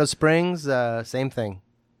Colorado Springs? Same thing.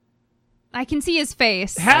 I can see his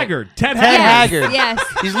face. Haggard. Ted Ted Haggard. Haggard. Yes.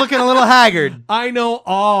 He's looking a little haggard. I know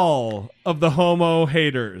all of the homo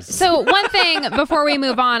haters. So one thing before we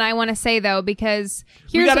move on, I want to say though, because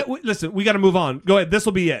we got to move on. Go ahead. This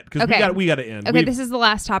will be it because Okay. we got to end. Okay, this is the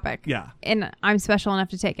last topic. Yeah. And I'm special enough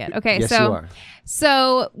to take it. Okay, Yes, so you are.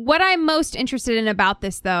 So what I'm most interested in about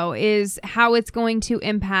this though is how it's going to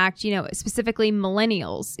impact, specifically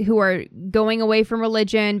millennials who are going away from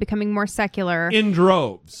religion, becoming more secular. in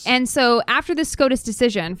droves. And so after the SCOTUS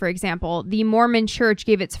decision, for example, the Mormon Church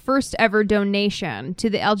gave its first ever donation to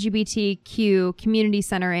the LGBTQ community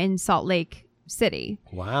center in Salt Lake City.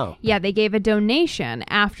 Wow. Yeah, they gave a donation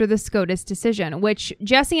after the SCOTUS decision, which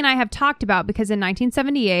Jesse and I have talked about because in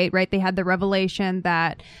 1978, right, they had the revelation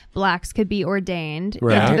that blacks could be ordained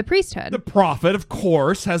Right. into the priesthood. The prophet, of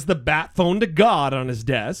course, has the bat phone to God on his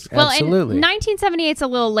desk. well, Absolutely. in 1978, it's a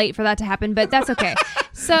little late for that to happen, but that's okay.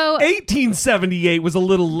 So 1878 was a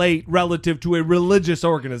little late relative to a religious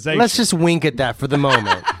organization. Let's just wink at that for the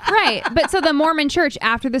moment. right. But so the Mormon Church,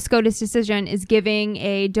 after the SCOTUS decision, is giving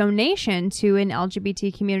a donation to an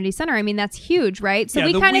LGBT community center. I mean, that's huge, right? So Yeah,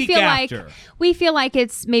 we the kind of week feel after. like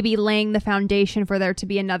it's maybe laying the foundation for there to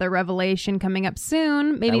be another revelation coming up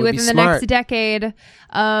soon, maybe That would be within the smart. next decade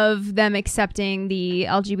of them accepting the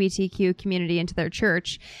LGBTQ community into their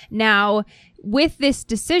church. Now, with this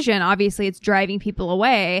decision, obviously it's driving people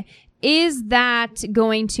away. Is that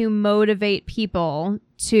going to motivate people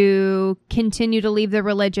to continue to leave their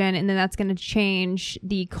religion, and then that's going to change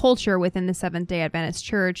the culture within the Seventh-day Adventist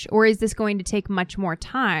Church? Or is this going to take much more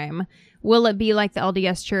time? Will it be like the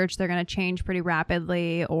LDS Church? They're going to change pretty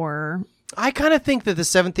rapidly, or... I kind of think that the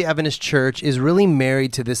Seventh-day Adventist Church is really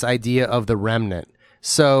married to this idea of the remnant.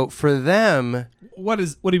 So for them, What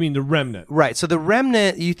do you mean the remnant? Right. So the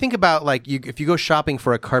remnant, you think about like if you go shopping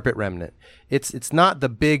for a carpet remnant, it's not the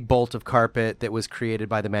big bolt of carpet that was created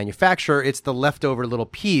by the manufacturer. It's the leftover little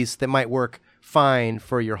piece that might work fine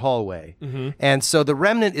for your hallway. Mm-hmm. And so the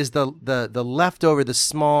remnant is the leftover, the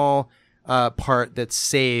small part that's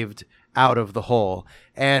saved out of the whole.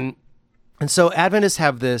 And so Adventists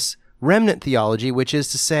have this remnant theology, which is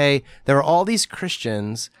to say there are all these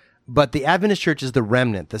Christians, but the Adventist church is the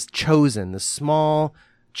remnant, the chosen, the small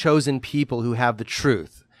chosen people who have the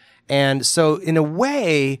truth. And so in a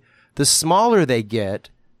way, the smaller they get,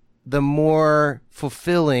 the more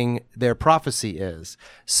fulfilling their prophecy is.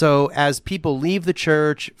 So as people leave the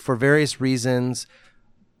church for various reasons,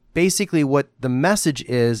 basically what the message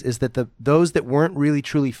is that those that weren't really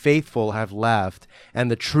truly faithful have left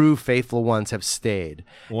and the true faithful ones have stayed.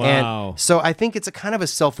 Wow. And so I think it's a kind of a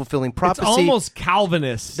self-fulfilling prophecy. It's almost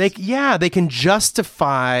Calvinist. They can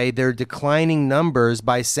justify their declining numbers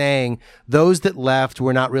by saying those that left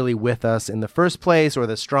were not really with us in the first place, or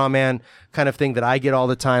the straw man kind of thing that I get all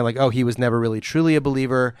the time, like, oh, he was never really truly a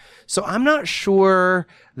believer. So I'm not sure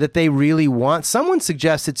that they really want. Someone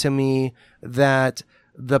suggested to me that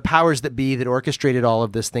the powers that be that orchestrated all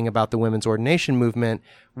of this thing about the women's ordination movement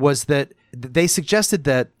was that they suggested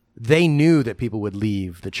that they knew that people would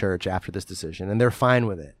leave the church after this decision and they're fine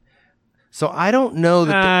with it. So I don't know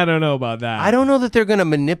that. I don't know about that. I don't know that they're going to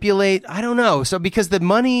manipulate. I don't know. So because the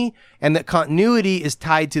money and the continuity is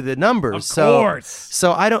tied to the numbers. Of course.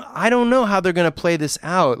 So I don't know how they're going to play this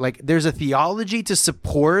out. Like there's a theology to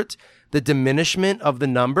support the diminishment of the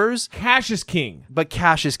numbers. Cash is king. But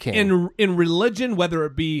cash is king. In religion, whether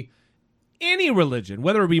it be any religion,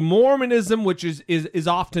 whether it be Mormonism, which is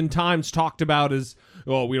oftentimes talked about as,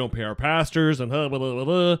 oh, we don't pay our pastors and blah, blah, blah,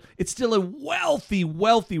 blah. It's still a wealthy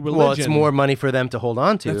religion. Well, it's more money for them to hold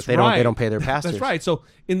on to if they don't pay their pastors. That's right. So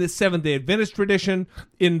in the Seventh-day Adventist tradition,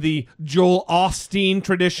 in the Joel Osteen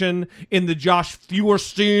tradition, in the Josh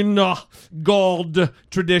Feuerstein Gold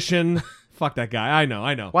tradition. Fuck that guy. I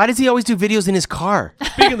know. Why does he always do videos in his car?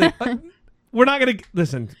 Speaking of, we're not going to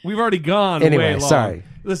listen. We've already gone way long. Sorry.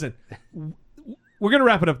 Listen, we're going to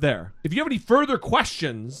wrap it up there. If you have any further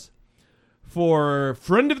questions for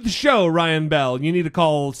friend of the show, Ryan Bell, you need to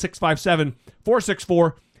call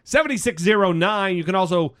 657-464-7609. You can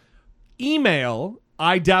also email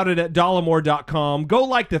idoubted@dollemore.com. Go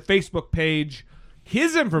like the Facebook page.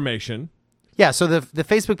 His information. Yeah, so the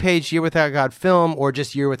Facebook page, Year Without God Film, or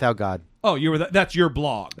just Year Without God. Oh, that's your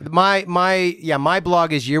blog. My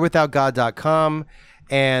blog is yearwithoutgod.com,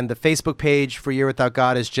 and the Facebook page for Year Without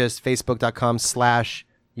God is just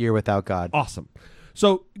facebook.com/yearwithoutgod. Awesome.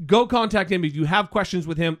 So go contact him if you have questions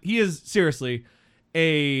with him. He is seriously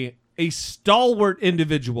a stalwart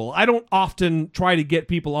individual. I don't often try to get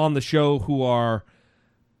people on the show who are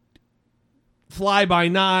fly by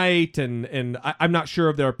night and I'm not sure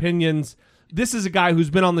of their opinions. This is a guy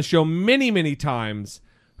who's been on the show many, many times,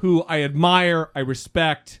 who I admire, I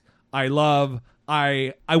respect, I love.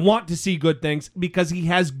 I want to see good things because he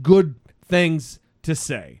has good things to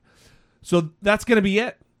say. So that's going to be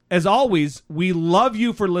it. As always, we love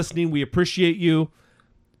you for listening. We appreciate you.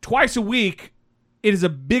 Twice a week, it is a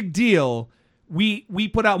big deal. We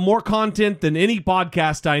put out more content than any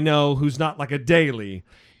podcast I know who's not like a daily.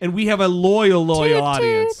 And we have a loyal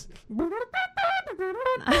audience.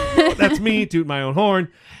 That's me, toot my own horn.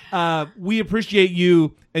 We appreciate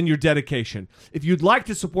you and your dedication. If you'd like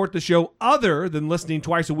to support the show other than listening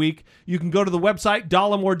twice a week, you can go to the website,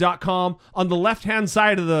 dollemore.com. On the left-hand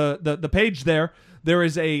side of the page there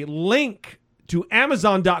is a link to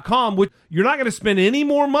Amazon.com, which you're not going to spend any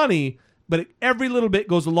more money, but every little bit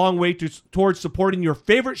goes a long way towards supporting your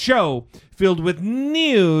favorite show filled with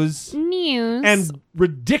news and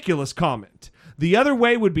ridiculous comment. The other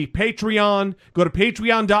way would be Patreon. Go to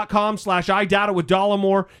patreon.com/idoubtit with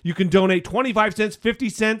Dollemore. You can donate 25 cents, 50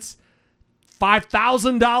 cents,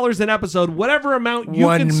 $5,000 an episode, whatever amount you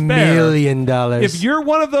can spare. $1 million. If you're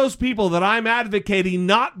one of those people that I'm advocating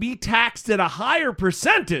not be taxed at a higher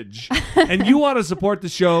percentage and you want to support the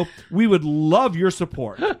show, we would love your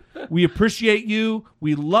support. We appreciate you.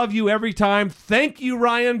 We love you every time. Thank you,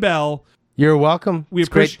 Ryan Bell. You're welcome. We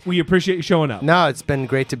appreciate you showing up. No, it's been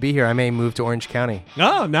great to be here. I may move to Orange County.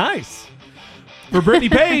 Oh, nice. For Brittany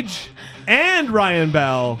Page and Ryan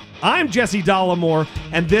Bell, I'm Jesse Dollemore,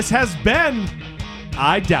 and this has been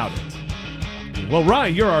I Doubt It. Well,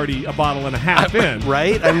 Ryan, you're already a bottle and a half in.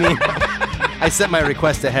 Right? I mean, I set my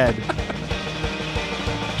request ahead.